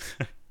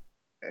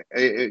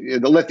the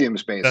lithium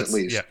space, at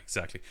least. Yeah,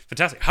 exactly.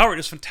 Fantastic. Howard, it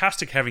was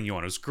fantastic having you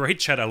on. It was a great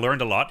chat. I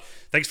learned a lot.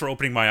 Thanks for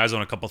opening my eyes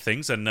on a couple of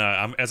things. And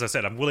as I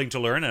said, I'm willing to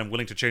learn and I'm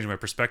willing to change my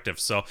perspective.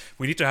 So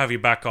we need to have you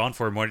back on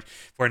for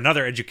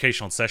another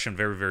educational session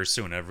very, very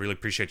soon. I really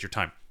appreciate your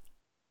time.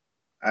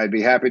 I'd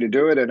be happy to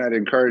do it, and I'd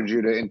encourage you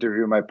to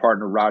interview my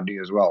partner, Rodney,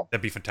 as well.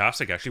 That'd be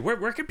fantastic, actually.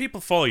 Where can people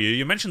follow you?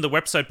 You mentioned the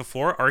website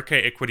before,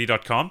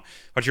 rkequity.com,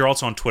 but you're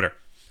also on Twitter.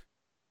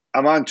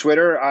 I'm on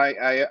Twitter.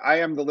 I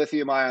am the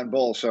Lithium Ion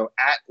Bull, so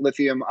at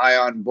Lithium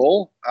Ion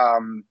Bull.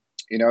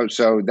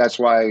 So that's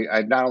why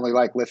I not only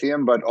like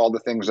lithium, but all the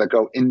things that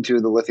go into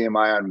the lithium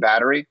ion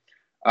battery.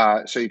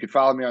 So you can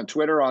follow me on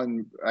Twitter.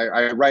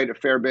 I write a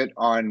fair bit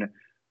on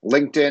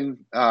LinkedIn.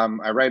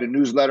 I write a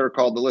newsletter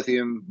called the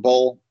Lithium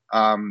Bull.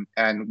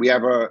 And we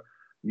have a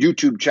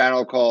YouTube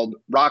channel called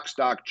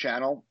Rockstock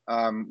Channel,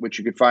 which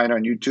you can find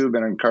on YouTube,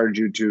 and I encourage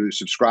you to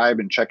subscribe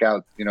and check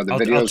out, the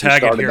videos. I'll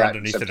tag it here that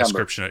underneath the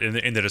description,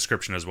 in the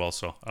description as well.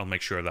 So I'll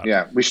make sure of that.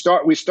 Yeah, we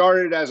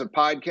started as a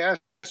podcast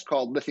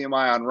called Lithium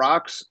Ion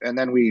Rocks, and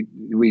then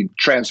we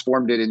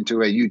transformed it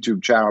into a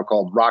YouTube channel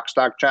called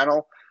Rockstock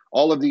Channel.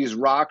 All of these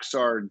rocks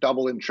are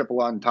double and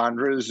triple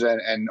entendres,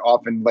 and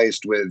often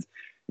laced with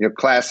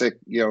classic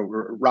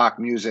rock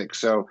music.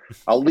 So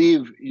I'll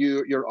leave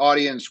your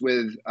audience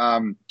with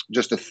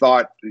just a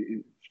thought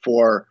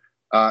for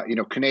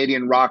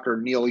Canadian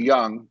rocker Neil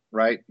Young,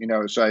 right?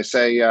 So I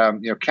say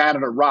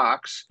Canada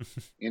rocks,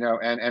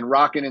 and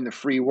rocking in the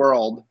free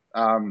world,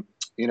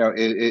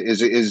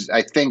 is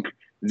I think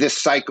this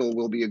cycle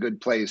will be a good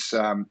place,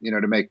 to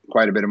make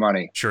quite a bit of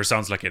money. Sure,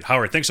 sounds like it.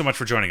 Howard, thanks so much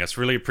for joining us.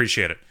 Really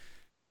appreciate it.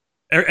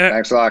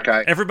 Thanks a lot,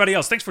 Kai. Everybody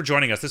else, thanks for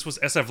joining us. This was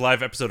SF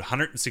Live episode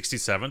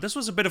 167. This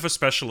was a bit of a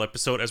special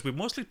episode as we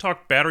mostly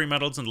talked battery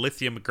metals and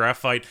lithium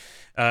graphite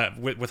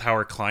with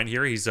Howard Klein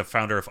here. He's a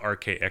founder of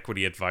RK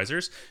Equity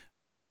Advisors.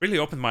 Really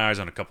opened my eyes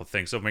on a couple of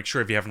things. So make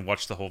sure if you haven't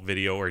watched the whole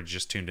video or you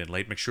just tuned in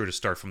late, make sure to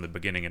start from the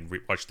beginning and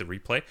watch the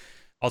replay.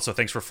 Also,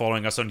 thanks for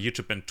following us on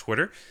YouTube and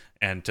Twitter.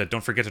 And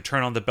don't forget to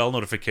turn on the bell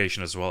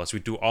notification as well. As we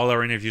do all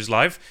our interviews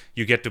live,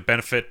 you get the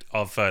benefit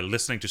of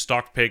listening to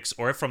stock picks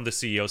or from the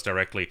CEOs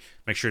directly.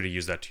 Make sure to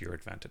use that to your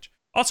advantage.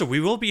 Also,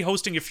 we will be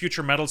hosting a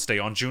Future Metals Day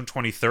on June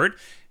 23rd,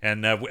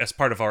 and as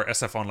part of our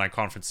SF Online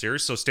Conference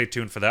series, so stay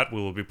tuned for that.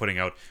 We will be putting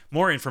out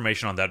more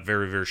information on that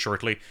very, very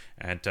shortly,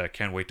 and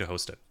can't wait to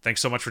host it.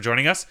 Thanks so much for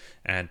joining us,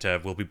 and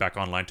we'll be back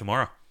online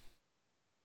tomorrow.